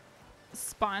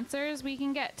sponsors we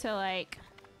can get to like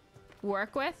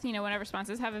work with, you know, whenever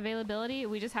sponsors have availability,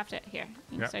 we just have to, here,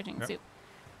 you can start drinking soup.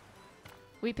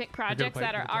 We pick projects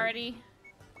that are already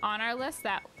on our list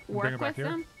that work with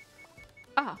them.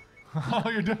 Oh. Oh,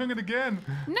 you're doing it again.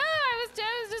 No, I was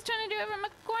just trying to do it from a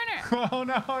corner. Oh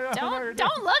no!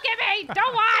 Don't look at me.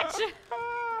 Don't watch.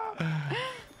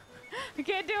 You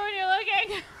can't do it when you're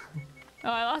looking. Oh,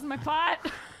 I lost my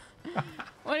pot.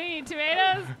 What do you need?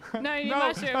 Tomatoes? No, you need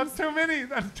mushrooms. That's too many.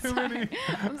 That's too many.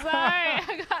 I'm sorry.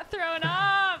 I got thrown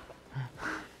off.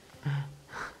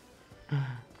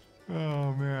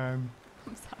 Oh man.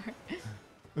 I'm sorry.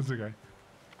 That's okay.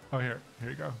 Oh, here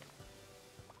you go.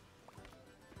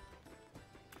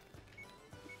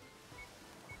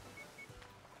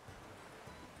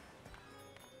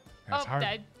 Oh,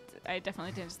 I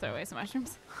definitely didn't just throw away some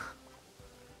mushrooms.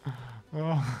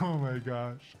 Oh my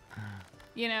gosh.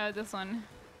 You know, this one.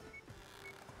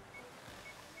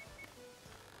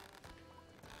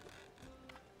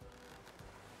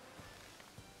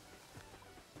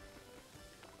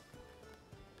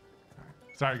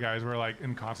 Sorry guys, we're like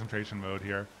in concentration mode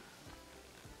here.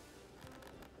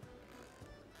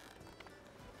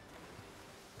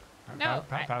 No.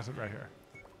 Pass it right here.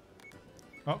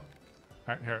 Oh. All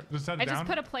right, here. Just set it down. I just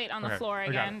put a plate on the floor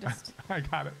again. I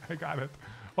got it.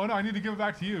 Oh no, I need to give it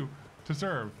back to you to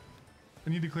serve. I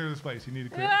need to clear the space. You need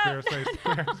to clear a space.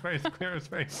 Clear a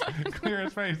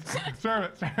space. Serve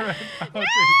it. Oh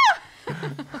jeez.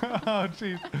 Oh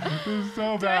jeez. This is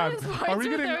so bad. Are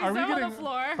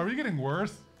we getting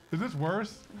worse? Is this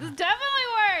worse? This is definitely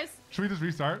worse. Should we just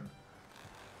restart?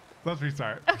 Let's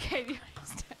restart. Okay.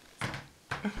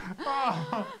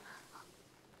 Oh.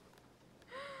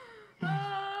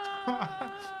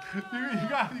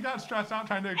 You got stressed out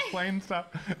trying to explain stuff,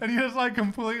 and you just like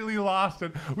completely lost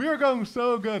it. We were going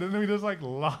so good, and then we just like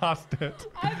lost it.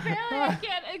 I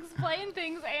can't explain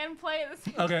things and play at the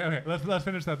same time. Okay. Let's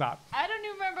finish that thought. I don't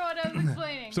even remember what I was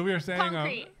explaining. So we were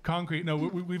saying concrete. No,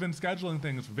 we've been scheduling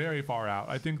things very far out.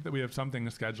 I think that we have something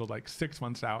scheduled like 6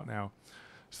 months out now.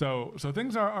 So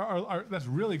things are that's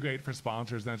really great for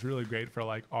sponsors, and it's really great for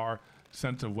like our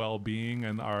sense of well-being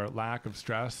and our lack of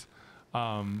stress.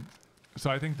 So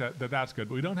I think that's good.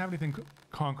 But we don't have anything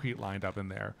concrete lined up in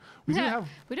there. We don't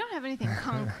have anything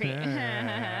concrete.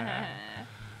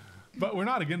 But we're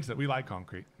not against it. We like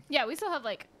concrete. Yeah, we still have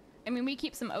we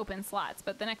keep some open slots,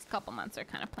 but the next couple months are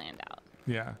kind of planned out.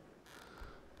 Yeah.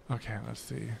 Okay, let's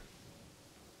see.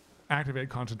 Activate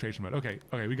concentration mode. Okay,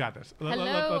 we got this.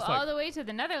 Hello, all the way to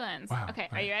the Netherlands. Wow. Okay,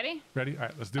 are you ready? Ready? All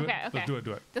right, let's do it. Okay. Let's do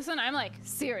it. This one, I'm like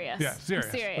serious. Yeah, serious.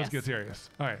 I'm serious. Let's get serious.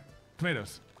 All right,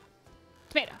 tomatoes.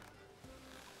 Tomato.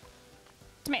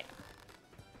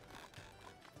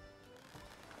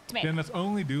 Then let's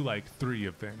only do like 3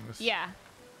 of things. Yeah.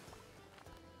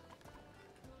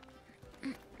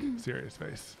 Serious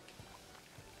face.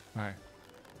 All right.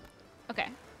 Okay.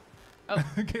 Oh.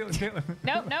 Katelyn.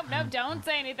 Nope. Don't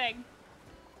say anything.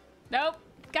 Nope.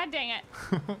 God dang it.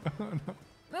 No.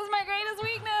 This is my greatest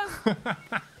weakness.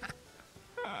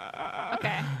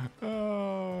 Okay.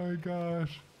 Oh my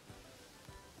gosh.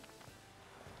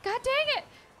 God dang it.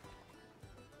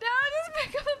 No, just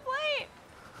pick up the plate.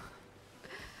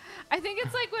 I think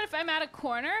it's like what if I'm at a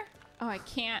corner? Oh, I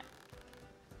can't.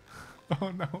 Oh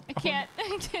no. I can't do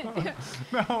it.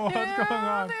 No, what's going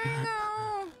on? There you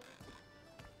go.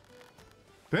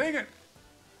 Dang it.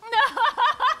 No.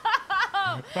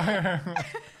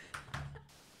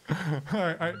 All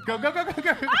right. Go. Oh,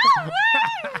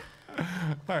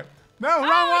 All right. No,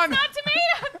 wrong one. It's not tomato.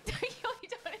 You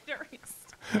don't need to restart.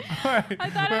 Right. I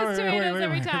thought it was tomatoes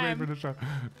every time. Wait for the show.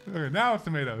 Okay, now it's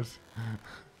tomatoes.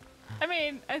 I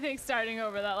mean, I think starting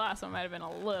over that last one might have been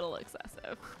a little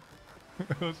excessive.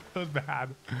 It was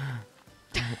bad.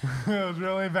 It was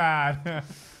really bad.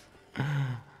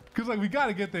 Because like we got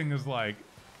to get things like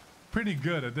pretty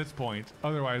good at this point.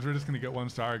 Otherwise, we're just gonna get 1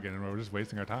 star again, and we're just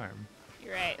wasting our time.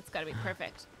 You're right. It's got to be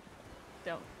perfect.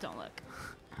 Don't look.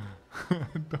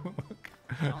 Don't look.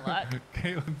 Don't look.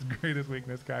 Katelyn's greatest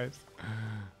weakness, guys.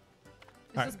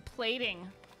 This is plating.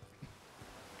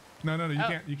 No, you Oh.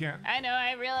 can't. You can't. I know.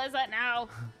 I realize that now.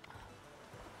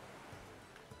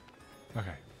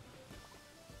 Okay.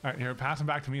 All right, here, pass them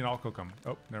back to me and I'll cook them.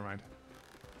 Oh, never mind.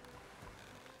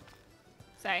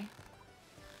 Sorry.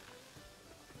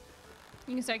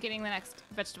 You can start getting the next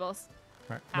vegetables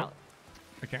All right. out. Nope,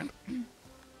 I can't.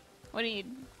 What do you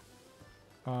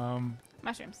need?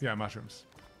 Mushrooms. Yeah, mushrooms.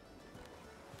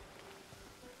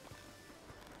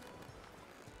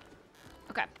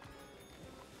 Okay.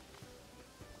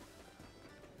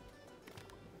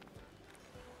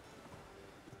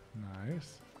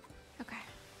 Nice. Okay.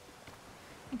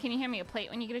 And can you hand me a plate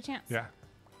when you get a chance? Yeah.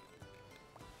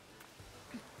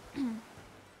 There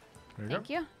you Thank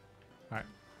go. you. All right.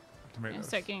 I'm gonna Tomatoes.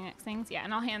 start getting next things. Yeah,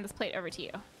 and I'll hand this plate over to you.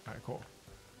 All right, cool.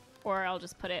 Or I'll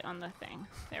just put it on the thing.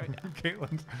 There we go.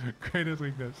 Katelyn's greatest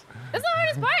weakness. That's the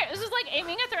hardest part. It's just like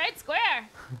aiming at the right square.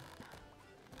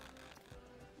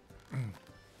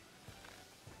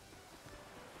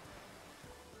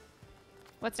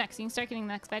 What's next? You can start getting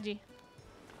the next veggie.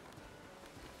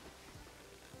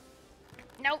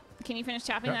 Nope. Can you finish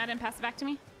chopping Yep. that and pass it back to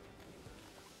me?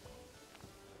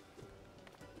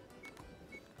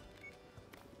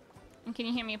 And can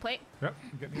you hand me a plate? Yep,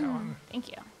 get me that one. Thank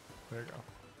you. There you go.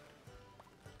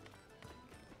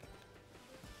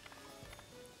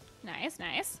 Nice,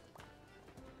 nice.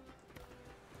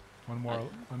 One more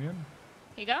onion.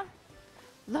 Here you go.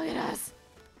 Look at us.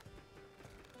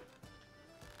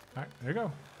 All right, there you go.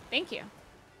 All Thank you.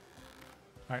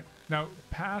 right, now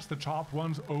pass the chopped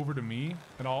ones over to me,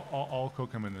 and I'll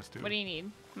cook them in this stew. What do you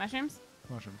need? Mushrooms?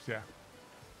 Mushrooms, yeah.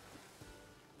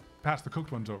 Pass the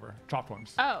cooked ones over, chopped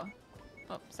ones. Oh.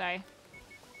 Oh, sorry.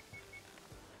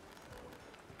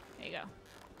 There you go.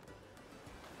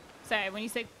 Sorry, when you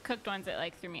said cooked ones, it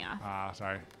like threw me off. Ah,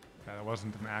 sorry. Yeah, that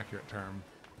wasn't an accurate term.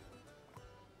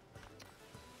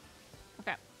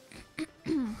 Okay.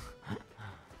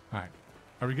 All right,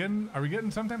 are we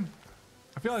getting something?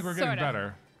 I feel like we're getting Sort of.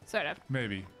 better. Sort of.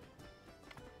 Maybe.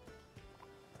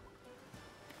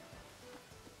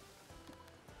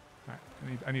 All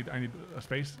right, I need a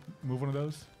space. Move one of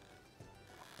those.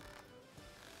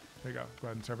 There you go. Go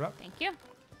ahead and serve it up. Thank you. All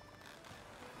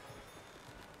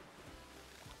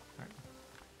right.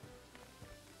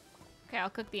 Okay,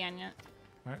 I'll cook the onion.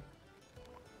 All right.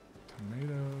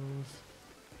 Tomatoes.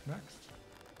 Next.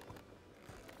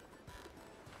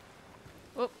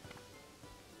 Whoop.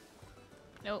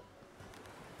 Nope.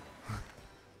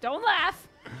 Don't laugh.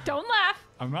 Don't laugh.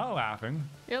 I'm not laughing.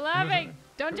 You're laughing.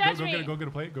 Don't judge me. Go get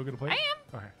a plate. Go get a plate.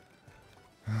 I am.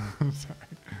 Okay. Sorry.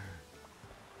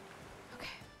 Okay.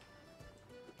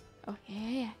 Oh,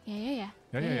 yeah. Yeah.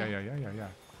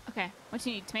 Okay. What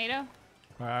you need? Tomato?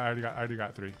 I already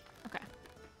got 3. Okay.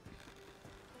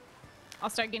 I'll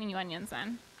start getting you onions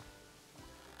then.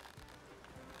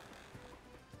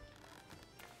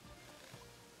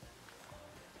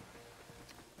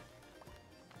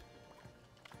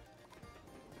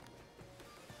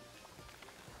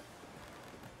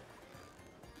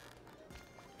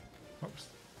 Oops.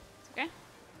 It's okay.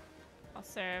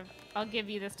 I'll give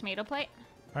you this tomato plate.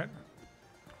 All right.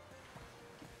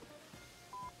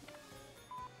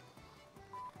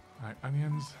 All right,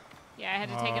 onions. Yeah, I had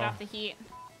to take it off the heat.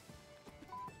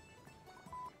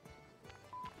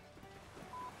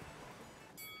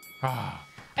 Ah.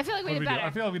 I feel like we What did did we do? better. I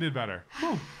feel like we did better.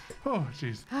 Whew. Oh,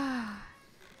 jeez. We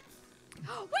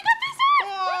got this one!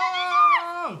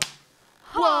 Oh!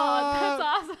 Oh,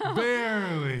 that's awesome.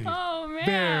 Barely. Oh, man.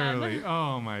 Barely.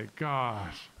 Oh my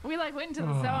gosh. We like went into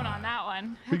the zone on that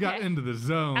one. We got Okay. into the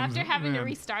zone. After having to man.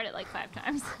 restart it like 5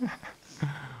 times.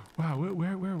 Wow,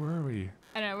 where were we?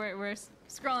 I know, we're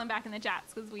scrolling back in the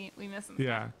chats because we miss them.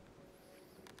 Yeah.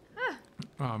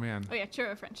 Oh man. Oh yeah,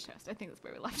 churro French toast. I think that's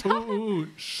where we left Ooh, off. ooh,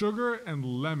 sugar and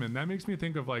lemon. That makes me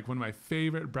think of like one of my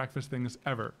favorite breakfast things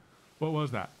ever. What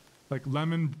was that? Like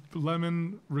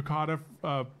lemon ricotta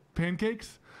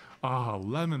pancakes? Oh,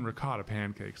 lemon ricotta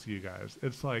pancakes, you guys.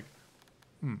 It's like,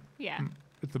 Yeah.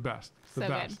 it's the best. It's the So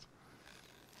good. best.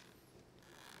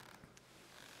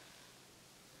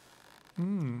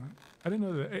 I didn't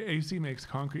know that AC makes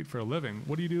concrete for a living.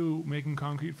 What do you do making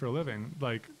concrete for a living?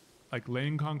 Like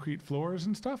laying concrete floors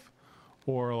and stuff?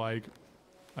 Or like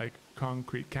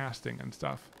concrete casting and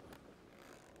stuff?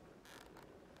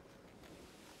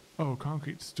 Oh,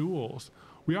 concrete stools.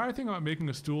 We are thinking about making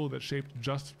a stool that's shaped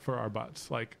just for our butts.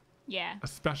 Like, Yeah.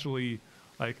 especially,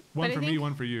 like, one But I for me, think-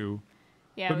 one for you.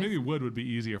 Yeah. But it was maybe wood would be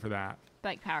easier for that.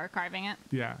 like power carving it.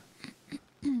 Yeah.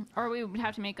 Or we would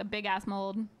have to make a big ass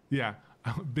mold. Yeah.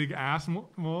 Big ass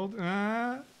mold.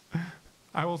 I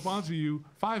will sponsor you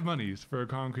 5 monies for a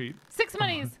concrete 6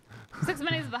 monies. 6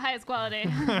 monies is the highest quality.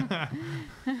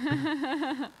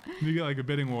 You get like a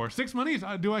bidding war. 6 monies?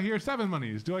 Do I hear 7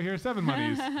 monies? Do I hear 7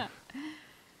 monies?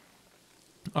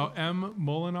 Oh, M.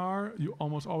 Molinar, you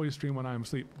almost always stream when I'm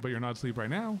asleep, but you're not asleep right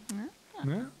now.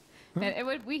 Yeah.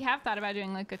 We have thought about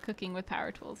doing like a cooking with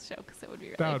power tools show because it would be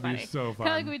really That would funny. be so fun. Kind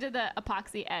of like we did the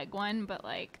epoxy egg one, but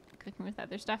like cooking with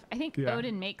other stuff. I think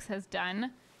Odin Makes has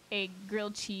done a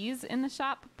grilled cheese in the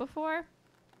shop before.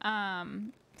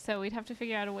 So we'd have to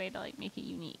figure out a way to like make it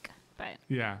unique. But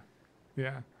yeah.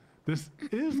 This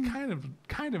is kind of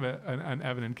an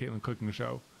Evan and Katelyn cooking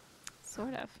show.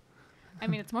 Sort of. I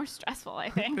mean, it's more stressful, I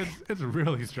think. It's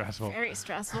really stressful. Very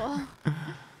stressful.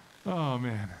 Oh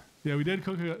man. Yeah, we did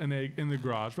cook an egg in the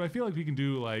garage, but I feel like we can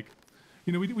do like,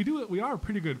 you know, we are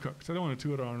pretty good cooks. I don't want to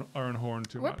toot our own horn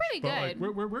too much. We're pretty good.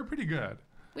 Like, we're pretty good.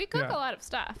 We cook a lot of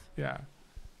stuff. Yeah.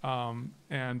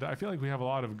 And I feel like we have a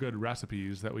lot of good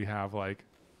recipes that we have like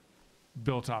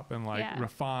built up and like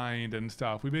refined and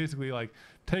stuff. We basically like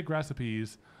take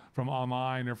recipes from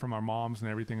online or from our moms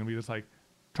and everything, and we just like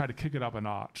try to kick it up a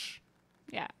notch.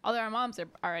 Yeah. Although our moms are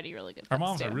already really good cooks. Our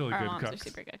moms too. are really good Our moms cooks. are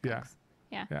super good cooks.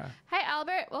 Yeah. Yeah. Hi,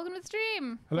 Albert. Welcome to the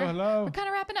stream. Hello. We're kind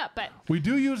of wrapping up, but we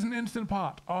do use an Instant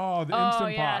Pot. Oh, the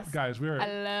Instant Pot, guys. We're I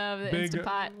love the big, Instant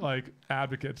Pot. like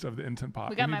advocates of the Instant Pot.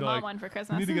 We got my mom one for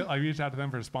Christmas. We need to get reach out to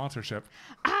them for a sponsorship.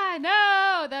 Ah,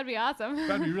 no, that'd be awesome.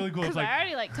 That'd be really cool. Because I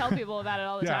already like tell people about it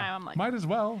all the time. I'm like, might as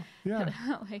well. Yeah.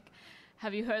 like,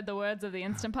 have you heard the words of the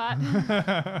Instant Pot,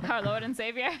 our Lord and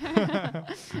Savior?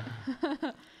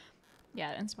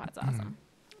 Yeah, the Instant Pot's awesome.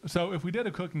 So if we did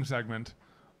a cooking segment,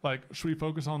 like, should we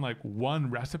focus on like one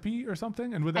recipe or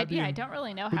something? And would that be? I don't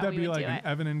really know would how that we be would like do an it.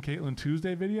 Evan and Katelyn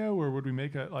Tuesday video, or would we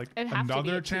make it like It'd have another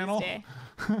to be a channel? Tuesday.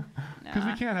 Because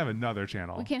we can't have another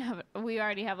channel. We can't have. We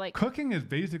already have like. Cooking is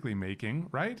basically making,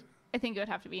 right? I think it would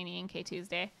have to be an E&K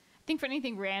Tuesday. I think for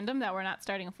anything random that we're not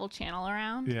starting a full channel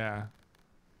around. Yeah.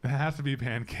 It has to be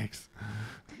pancakes.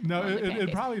 No,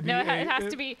 it'd probably be. No, it has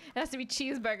to be. It has to be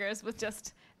cheeseburgers with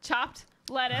just chopped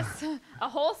lettuce, a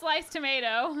whole sliced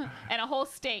tomato, and a whole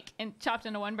steak and chopped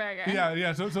into one burger.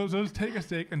 Yeah. So just take a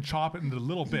steak and chop it into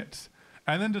little bits,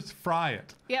 and then just fry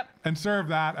it. Yep. And serve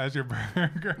that as your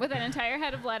burger. With an entire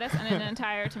head of lettuce and an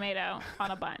entire tomato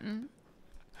on a bun.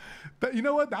 But you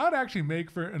know what? That would actually make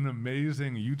for an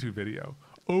amazing YouTube video.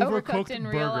 Overcooked in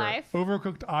burger. real life.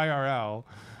 Overcooked IRL.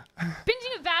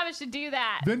 Binging with Babish should do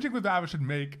that. Binging with Babish should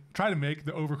try to make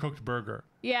the overcooked burger.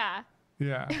 Yeah.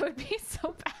 Yeah. It would be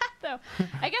so bad though.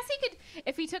 I guess he could,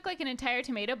 if he took like an entire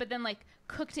tomato, but then like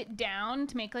cooked it down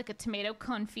to make like a tomato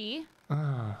confit.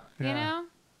 Yeah. You know?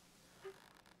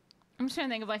 I'm just trying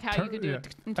to think of like how you could do an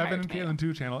entire Evan and tomato. Katelyn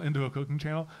 2 channel into a cooking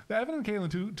channel. The Evan and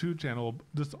Katelyn 2 channel will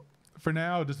just for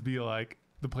now just be like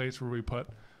the place where we put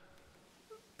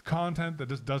content that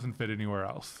just doesn't fit anywhere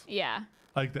else. Yeah.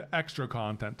 Like the extra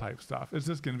content type stuff. It's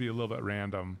just going to be a little bit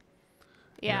random.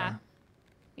 Yeah.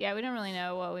 Yeah, we don't really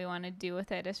know what we want to do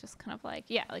with it. It's just kind of like,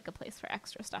 like a place for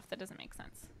extra stuff that doesn't make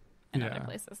sense in other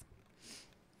places.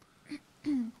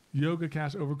 Yoga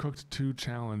Cast Overcooked 2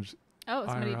 challenge. Oh,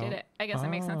 somebody IRL. did it. I guess it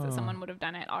makes sense that someone would have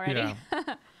done it already.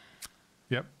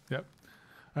 Yeah. Yep.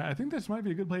 I think this might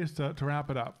be a good place to wrap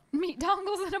it up. Meat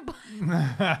dongles in a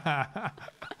bun.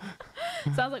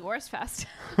 Sounds like Worst Fest.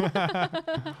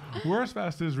 Worst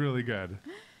Fest is really good.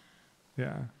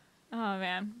 Yeah. Oh,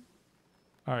 man.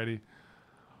 Alrighty.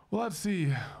 Well, let's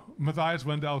see. Matthias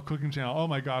Wendell cooking channel. Oh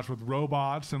my gosh, with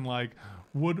robots and like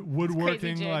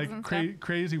woodworking, like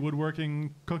crazy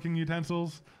woodworking cooking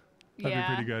utensils. That'd be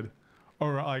pretty good.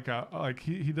 Or like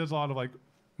he does a lot of like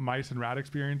mice and rat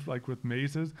experience, like with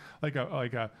mazes, like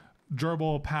a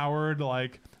gerbil powered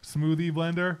like smoothie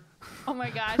blender. Oh my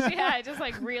gosh, yeah, it just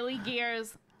like really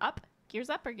gears up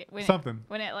or something.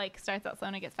 When it like starts out slow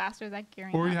and it gets faster, is that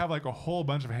gearing Or up? you have like a whole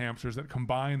bunch of hamsters that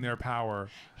combine their power.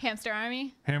 Hamster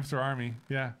army,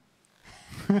 yeah.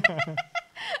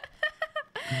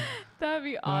 That'd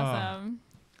be awesome.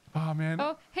 Oh man.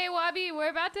 Oh, hey Wabi, we're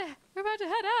about to head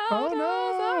out. Oh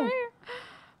no. Sorry.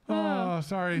 Oh,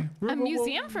 sorry. A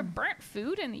museum for burnt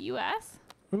food in the U.S.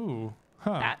 Ooh.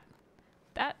 Huh.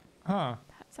 That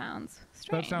sounds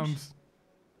strange. That sounds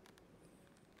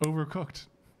overcooked.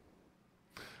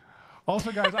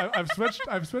 Also, guys, I've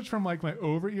switched from like my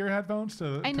over-ear headphones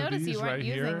to noticed these you weren't right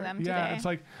using here. them Yeah, today. it's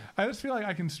like I just feel like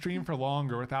I can stream for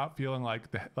longer without feeling like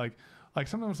like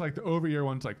sometimes like the over-ear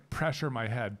ones like pressure my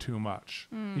head too much.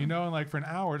 You know, and like for an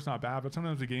hour it's not bad, but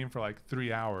sometimes we game for like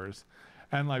 3 hours.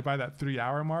 And like by that 3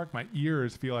 hour mark, my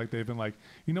ears feel like they've been like,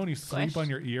 you know when you sleep on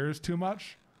your ears too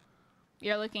much?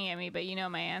 You're looking at me, but you know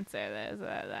my answer is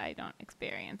that I don't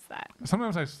experience that.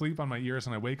 Sometimes I sleep on my ears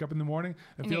and I wake up in the morning.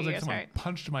 It feels like someone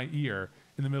punched my ear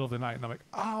in the middle of the night, and I'm like,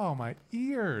 oh, my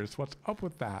ears, what's up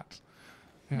with that?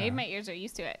 Yeah. Maybe my ears are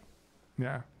used to it.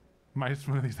 Yeah. Mice,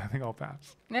 one of these, I think I'll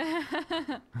pass. Let's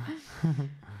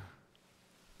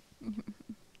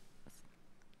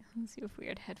see if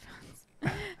weird headphones.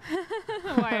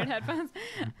 Wired headphones.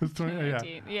 It's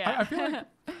 20, Yeah.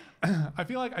 I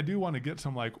feel like I do want to get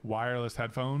some like wireless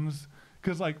headphones,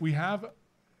 because like we have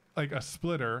like a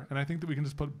splitter, and I think that we can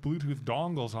just put Bluetooth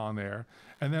dongles on there,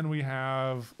 and then we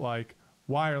have like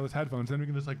wireless headphones. Then we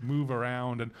can just like move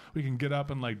around, and we can get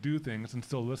up and like do things and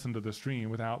still listen to the stream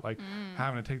without like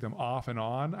having to take them off and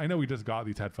on. I know we just got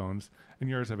these headphones, and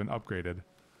yours have been upgraded.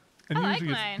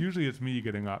 And usually it's me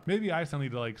getting up. Maybe I still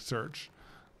need to like search.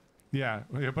 Yeah,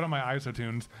 put on my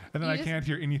isotunes, and then I can't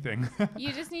hear anything.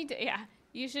 You just need to,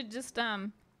 you should just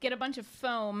get a bunch of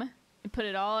foam and put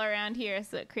it all around here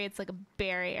so it creates like a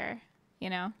barrier, you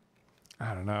know?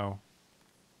 I don't know.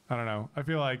 I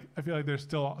feel like there's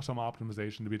still some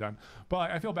optimization to be done.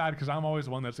 But I feel bad because I'm always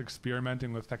the one that's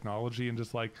experimenting with technology and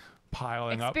just like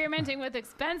piling up. Experimenting with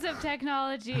expensive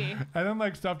technology. And then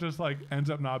like stuff just like ends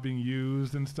up not being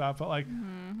used and stuff. But like,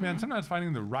 man, sometimes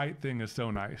finding the right thing is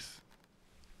so nice.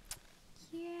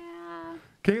 Yeah.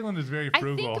 Katelyn is very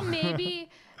frugal. I think maybe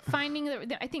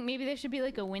I think maybe there should be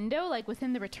like a window like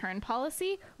within the return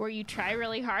policy where you try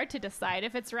really hard to decide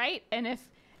if it's right, and if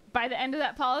by the end of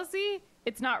that policy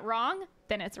it's not wrong,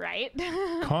 then it's right.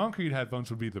 Concrete headphones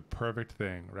would be the perfect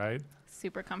thing, right?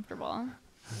 Super comfortable.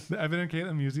 The Evan and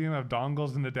Katelyn Museum of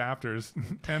dongles and adapters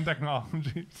and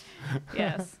technologies.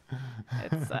 Yes.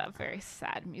 It's a very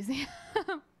sad museum.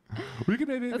 We could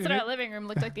maybe That's what our living room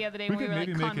looked like the other day when we were like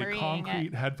make a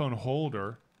concrete headphone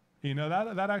holder. You know,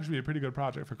 that actually be a pretty good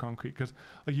project for concrete, because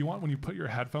like you want, when you put your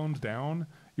headphones down,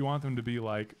 you want them to be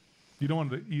like, you don't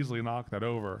want to easily knock that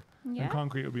over. Yeah. And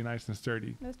concrete would be nice and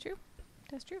sturdy. That's true.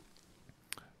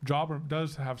 Jobber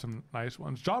does have some nice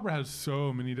ones. Jobber has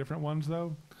so many different ones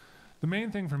though. The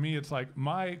main thing for me, it's like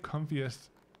my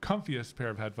comfiest pair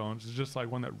of headphones is just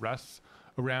like one that rests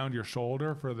around your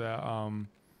shoulder for the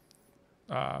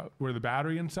where the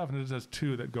battery and stuff, and it just has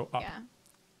two that go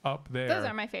up there. Those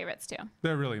are my favorites too.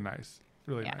 They're really nice.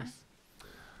 Really nice.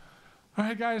 All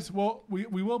right, guys. Well, we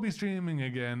will be streaming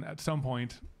again at some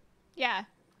point. Yeah.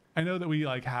 I know that we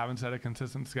like haven't set a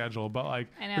consistent schedule, but like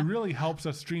it really helps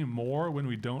us stream more when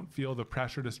we don't feel the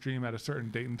pressure to stream at a certain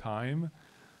date and time.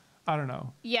 I don't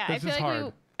know. Yeah, I feel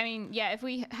like if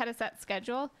we had a set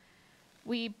schedule,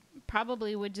 we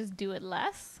probably would just do it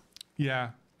less. Yeah.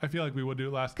 I feel like we would do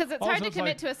it less. Because it's hard to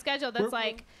commit to a schedule that's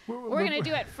we're going to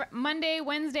do it Monday,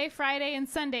 Wednesday, Friday, and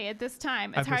Sunday at this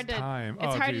time. It's hard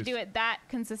to do it that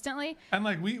consistently. And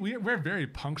like we're very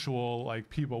punctual like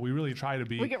people. We really try to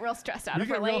be. We get real stressed out if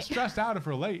we're late. If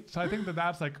late. So I think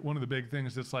that's like one of the big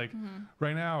things. It's like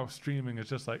right now streaming is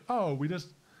just like, oh, we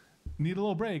just need a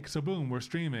little break. So boom, we're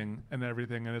streaming and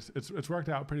everything. And it's worked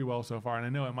out pretty well so far. And I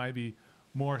know it might be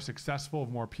more successful of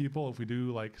more people if we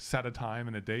do like set a time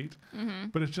and a date,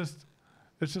 but it's just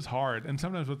hard. And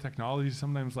sometimes with technology,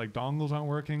 sometimes like dongles aren't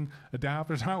working,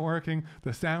 adapters aren't working,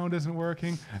 the sound isn't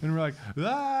working, and we're like,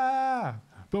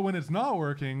 but when it's not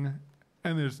working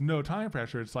and there's no time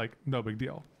pressure, it's like no big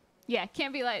deal. Yeah,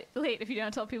 can't be late if you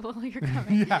don't tell people you're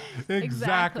coming. Yeah,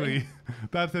 exactly.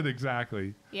 That's it,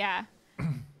 exactly. Yeah.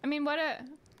 I mean, I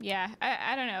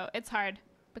don't know, it's hard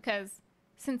because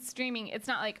since streaming, it's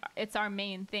not like it's our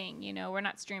main thing, you know, we're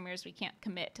not streamers. We can't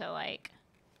commit to like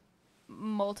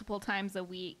multiple times a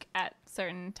week at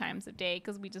certain times of day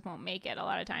because we just won't make it a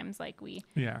lot of times. Like we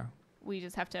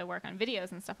just have to work on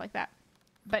videos and stuff like that.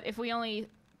 But if we only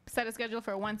set a schedule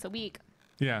for once a week.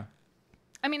 Yeah.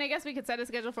 I mean, I guess we could set a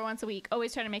schedule for once a week,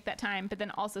 always try to make that time, but then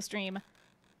also stream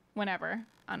whenever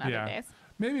on other days.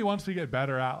 Maybe once we get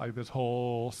better at like this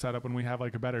whole setup, when we have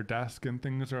like a better desk and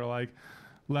things are like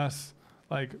less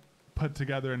like put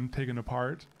together and taken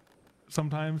apart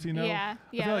sometimes, you know? Yeah.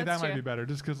 I feel like that might be better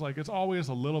just because like it's always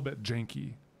a little bit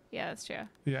janky. Yeah, that's true.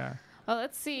 Yeah. Well,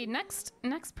 let's see. Next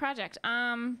project.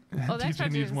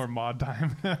 TJ needs more mod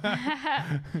time.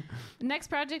 Next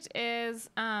project is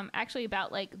actually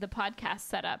about like the podcast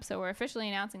setup. So we're officially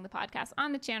announcing the podcast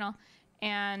on the channel,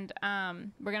 and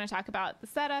we're going to talk about the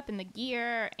setup and the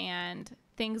gear and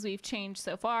things we've changed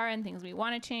so far and things we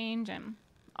want to change and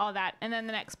all that. And then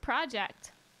the next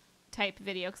project type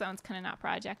video, because that one's kind of not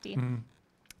project-y.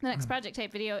 The next project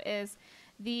type video is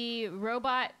the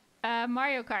robot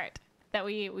Mario Kart that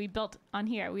we built on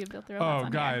here. We built the robots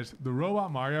on guys, here. The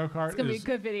robot Mario Kart it's going to be a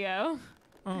good video.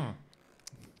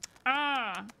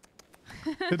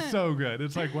 It's so good.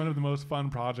 It's like one of the most fun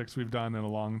projects we've done in a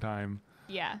long time.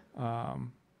 Yeah. Yeah,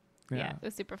 it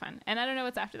was super fun. And I don't know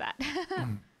what's after that.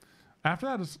 After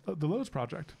that is the Lowe's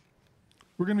project.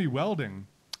 we're gonna be welding.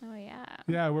 Oh yeah.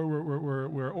 Yeah,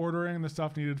 we're ordering the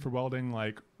stuff needed for welding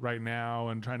like right now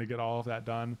and trying to get all of that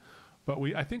done. But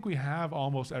I think we have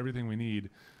almost everything we need.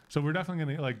 So we're definitely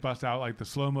gonna like bust out like the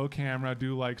slow-mo camera,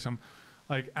 do like some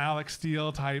like Alex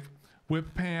Steele type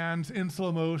whip pans in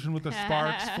slow motion with the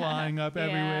sparks flying up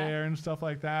everywhere and stuff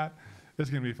like that. It's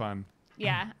gonna be fun.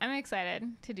 Yeah, I'm excited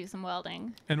to do some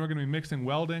welding. And we're gonna be mixing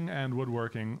welding and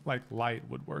woodworking, like light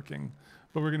woodworking.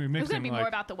 But we're gonna be mixing. It's gonna be like, more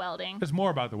about the welding. It's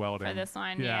more about the welding For this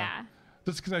one, yeah.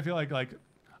 Just because I feel like I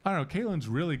don't know, Katelyn's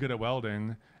really good at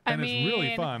welding, and it's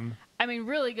really fun. I mean,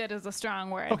 really good is a strong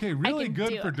word. Okay, really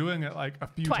good for doing it like a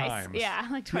few times. Yeah,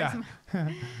 like twice.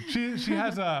 Yeah. she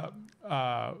has a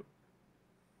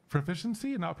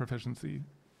proficiency, not proficiency.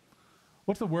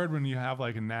 What's the word when you have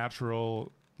like a naturally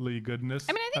goodness?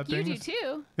 I mean, I think you do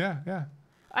too. Yeah, yeah.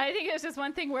 I think it's just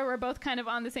one thing where we're both kind of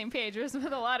on the same page. With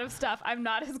a lot of stuff, I'm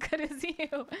not as good as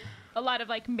you. A lot of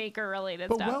like maker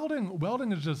related stuff. But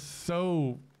welding is just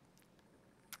so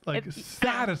like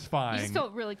satisfying. You just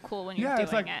feel really cool when you're doing it. Yeah,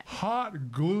 it's like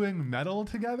hot gluing metal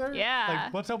together. Yeah.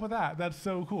 Like, what's up with that? That's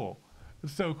so cool.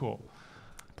 It's so cool.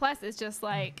 Plus, it's just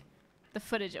like the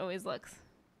footage always looks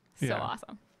so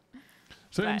awesome.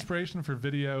 So inspiration for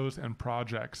videos and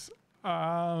projects.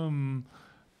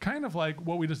 Kind of like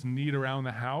what we just need around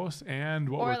the house and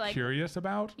what we're like, curious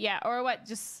about. Yeah, or what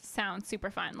just sounds super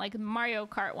fun. Like Mario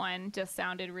Kart one just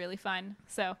sounded really fun.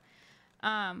 So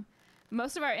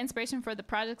most of our inspiration for the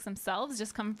projects themselves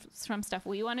just comes from stuff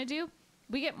we want to do.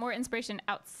 We get more inspiration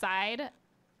outside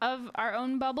of our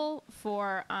own bubble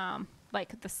for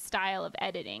like the style of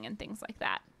editing and things like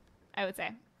that, I would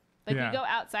say. Like we go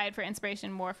outside for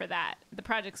inspiration more for that. The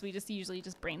projects we just usually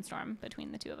just brainstorm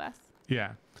between the two of us.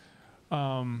 Yeah.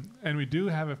 And we do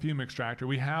have a fume extractor.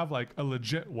 We have like a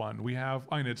legit one. We have,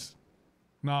 I mean, it's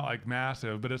not like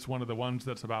massive, but it's one of the ones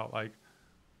that's about like,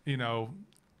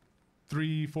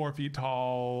 3-4 feet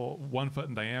tall, 1 foot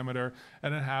in diameter.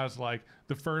 And it has like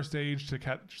the first stage to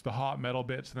catch the hot metal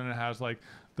bits. And then it has like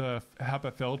the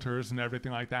HEPA filters and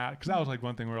everything like that. Cause that was like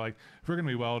one thing where like, if we're going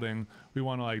to be welding, we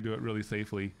want to like do it really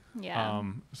safely. Yeah.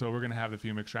 So we're going to have the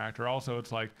fume extractor. Also,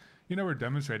 it's like, we're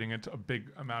demonstrating it to a big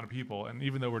amount of people. And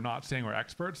even though we're not saying we're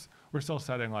experts, we're still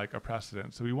setting like a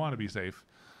precedent. So we want to be safe.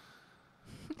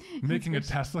 Making a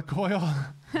Tesla coil.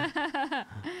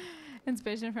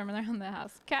 Inspiration from around the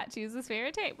house. Cat chooses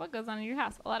favorite tape. What goes on in your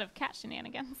house? A lot of cat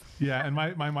shenanigans. Yeah, and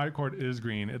my cord is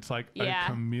green. It's like a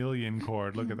chameleon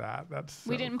cord. Look at that. That's so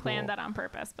we didn't cool. plan that on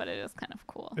purpose, but it is kind of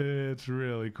cool. It's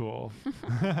really cool.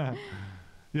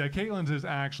 Yeah, Katelyn's is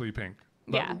actually pink.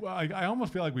 Yeah. I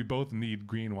almost feel like we both need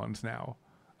green ones now.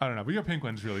 I don't know, but your pink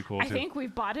one's really cool too. I think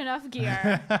we've bought enough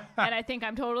gear, and I think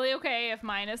I'm totally okay if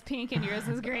mine is pink and yours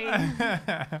is green.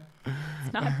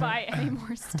 Let's not buy any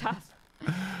more stuff.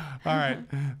 All right.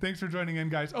 Thanks for joining in,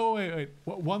 guys. Oh, wait.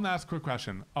 One last quick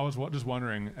question. I was just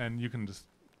wondering, and you can just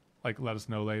like let us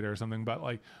know later or something, but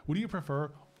like, would you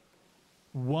prefer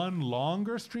one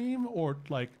longer stream or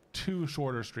like 2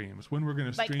 shorter streams when we're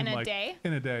going to stream like day?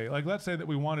 In a day? Like, let's say that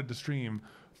we wanted to stream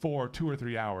for 2 or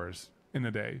 3 hours in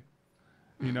a day.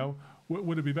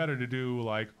 Would it be better to do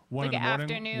like one in the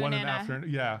morning, one in the afternoon?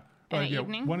 Yeah. Like,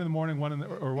 evening? One in the morning, one in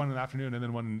the afternoon, and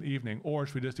then one in the evening. Or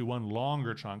should we just do one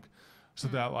longer chunk so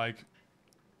that like,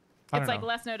 it's like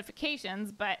less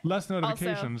notifications, but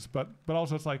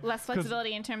also it's like less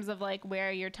flexibility in terms of like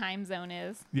where your time zone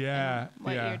is. Yeah. And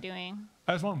what you're doing.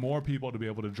 I just want more people to be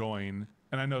able to join.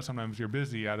 And I know sometimes you're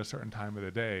busy at a certain time of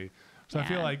the day. So I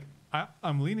feel like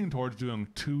I'm leaning towards doing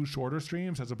 2 shorter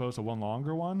streams as opposed to 1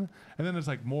 longer one. And then there's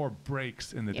like more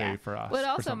breaks in the day for us. Well, it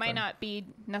also might not be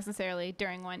necessarily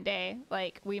during one day.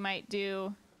 Like we might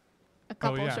do a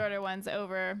couple shorter ones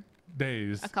over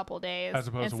days, a couple days, as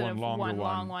opposed to one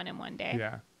long one in one day.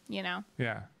 Yeah.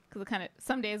 Yeah. Because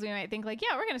some days we might think like,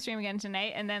 we're going to stream again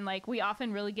tonight. And then like we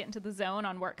often really get into the zone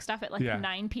on work stuff at like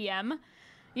 9 p.m.,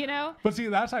 But see,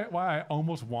 that's why I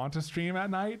almost want to stream at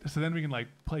night. So then we can like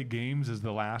play games as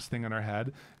the last thing in our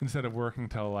head instead of working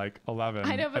till like 11.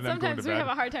 I know, but sometimes we have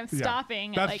a hard time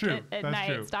stopping at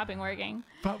night, stopping working.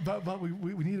 But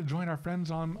we need to join our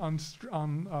friends on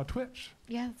Twitch.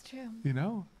 Yeah, that's true.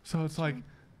 So it's like,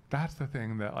 that's the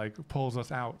thing that like pulls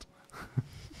us out.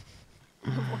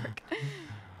 Work.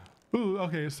 Ooh,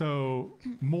 okay. So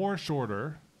more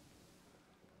shorter.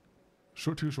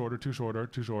 Too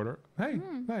shorter. Hey,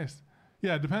 nice.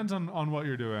 Yeah, it depends on what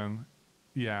you're doing.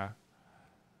 Yeah.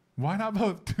 Why not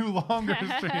both 2 longer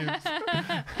streams?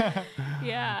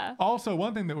 Yeah. Also,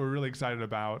 one thing that we're really excited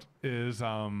about is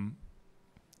one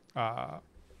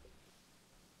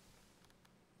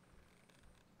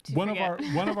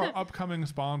of our upcoming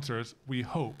sponsors, we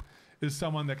hope, is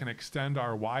someone that can extend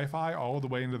our Wi-Fi all the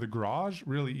way into the garage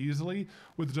really easily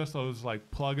with just those like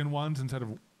plug-in ones instead of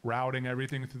routing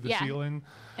everything through the ceiling.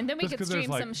 And then we could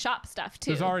stream some shop stuff too.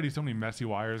 There's already so many messy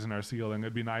wires in our ceiling.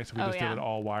 It'd be nice if we just did it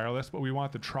all wireless, but we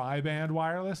want the tri-band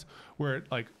wireless where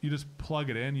it, like, you just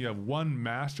plug it in, you have one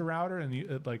master router and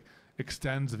it like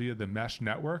extends via the mesh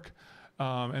network.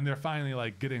 And they're finally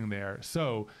like getting there.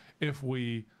 So if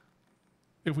we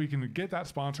can get that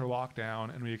sponsor locked down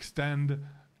and we extend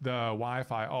the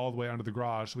Wi-Fi all the way under the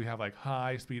garage, so we have like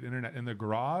high speed internet in the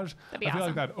garage, I feel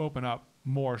like that'd open up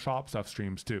more shop stuff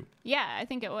streams too. Yeah, I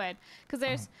think it would. Because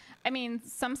there's, I mean,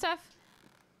 some stuff,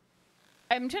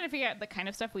 I'm trying to figure out the kind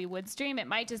of stuff we would stream. It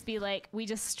might just be like we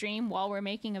just stream while we're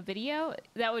making a video.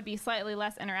 That would be slightly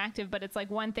less interactive, but it's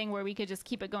like one thing where we could just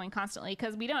keep it going constantly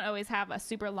because we don't always have a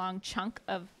super long chunk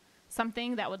of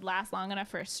something that would last long enough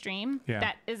for a stream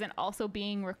that isn't also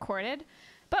being recorded.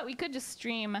 But we could just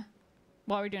stream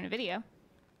while we're doing a video.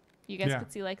 You guys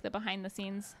could see like the behind the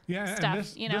scenes stuff. And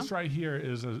this, this right here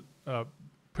is a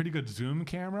pretty good zoom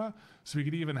camera, so we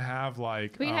could even have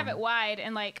like we can have it wide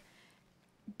and like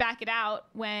back it out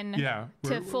when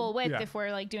to full width if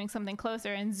we're like doing something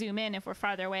closer, and zoom in if we're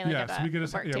farther away. Like so we could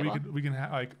just we can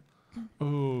have like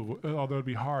although it'd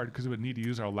be hard because we would need to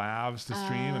use our lavs to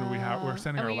stream, and we're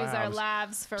sending we use our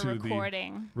lavs for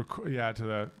recording. To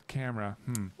the camera.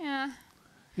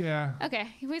 Yeah. Okay,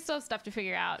 we still have stuff to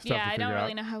figure out. I don't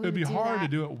really know how we would do that. It'd be hard to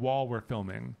do it while we're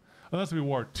filming. Unless we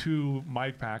wore 2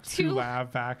 mic packs, 2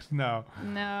 lav packs. No.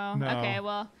 Okay,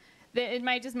 well, it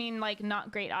might just mean like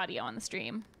not great audio on the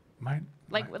stream.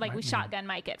 We shotgun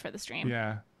mic it for the stream.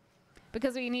 Yeah.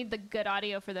 Because we need the good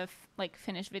audio for the like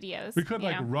finished videos. We could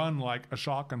run like a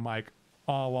shotgun mic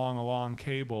along a long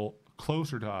cable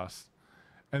closer to us,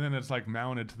 and then it's like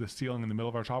mounted to the ceiling in the middle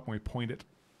of our shop, and we point it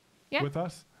with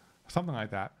us. Something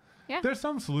like that. Yeah. There's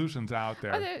some solutions out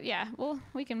there. Well,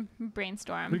 we can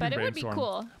brainstorm, but it would be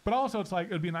cool. But also, it's like,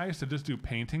 it'd be nice to just do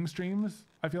painting streams.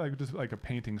 I feel like just like a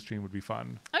painting stream would be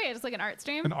fun. Oh, yeah, just like an art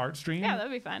stream? An art stream? Yeah, that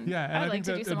would be fun. Yeah, and I think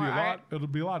that it'll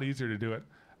be a lot easier to do it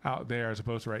out there as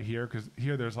opposed to right here, because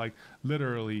here there's like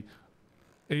literally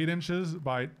 8 inches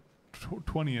by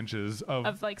 20 inches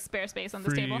of like spare space on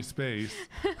this table. Free space.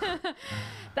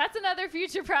 That's another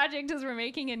future project, is we're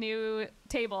making a new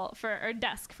table or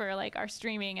desk for like our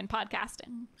streaming and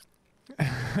podcasting.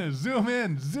 Zoom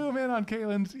in on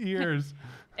Katelyn's ears.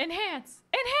 Enhance.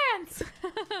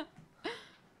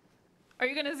 Are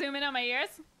you gonna zoom in on my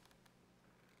ears?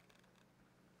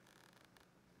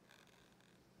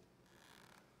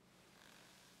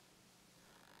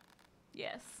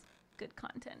 Yes. Good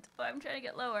content. Oh, I'm trying to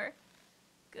get lower.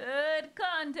 Good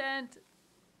content.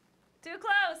 Too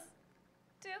close.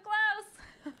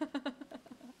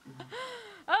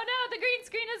 Oh no, the green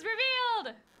screen is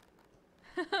revealed.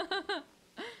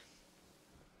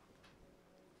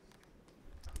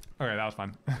 Okay, that was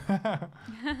fun.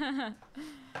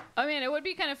 I mean, it would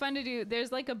be kind of fun to do.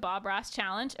 There's like a Bob Ross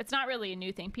challenge. It's not really a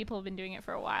new thing. People have been doing it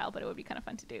for a while, but it would be kind of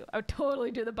fun to do. I would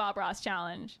totally do the Bob Ross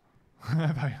challenge. I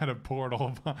thought you had a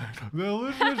portal. The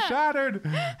illusion is shattered.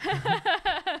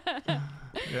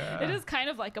 It is kind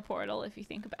of like a portal if you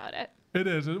think about it. It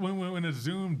is. When it's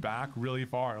zoomed back really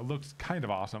far, it looks kind of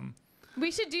awesome.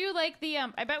 We should do like the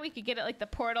I bet we could get it like the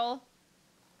portal,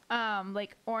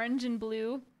 like orange and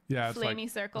blue. Yeah, flamey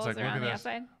circles around the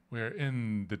outside. We're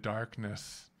in the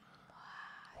darkness.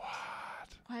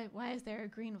 Why is there a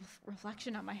green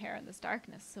reflection on my hair in this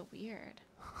darkness? So weird.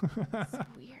 So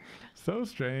weird. So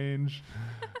strange.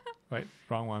 Wait,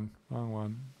 wrong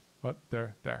one. What?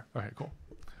 There. Okay, cool.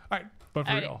 All right, but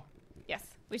for real. Yes,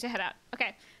 we should head out.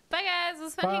 Okay, bye guys. It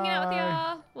was fun hanging out with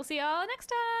y'all. We'll see y'all next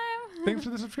time. Thanks for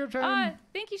the subscription.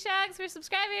 Thank you, Shags, for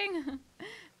subscribing.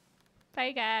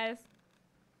 Bye guys.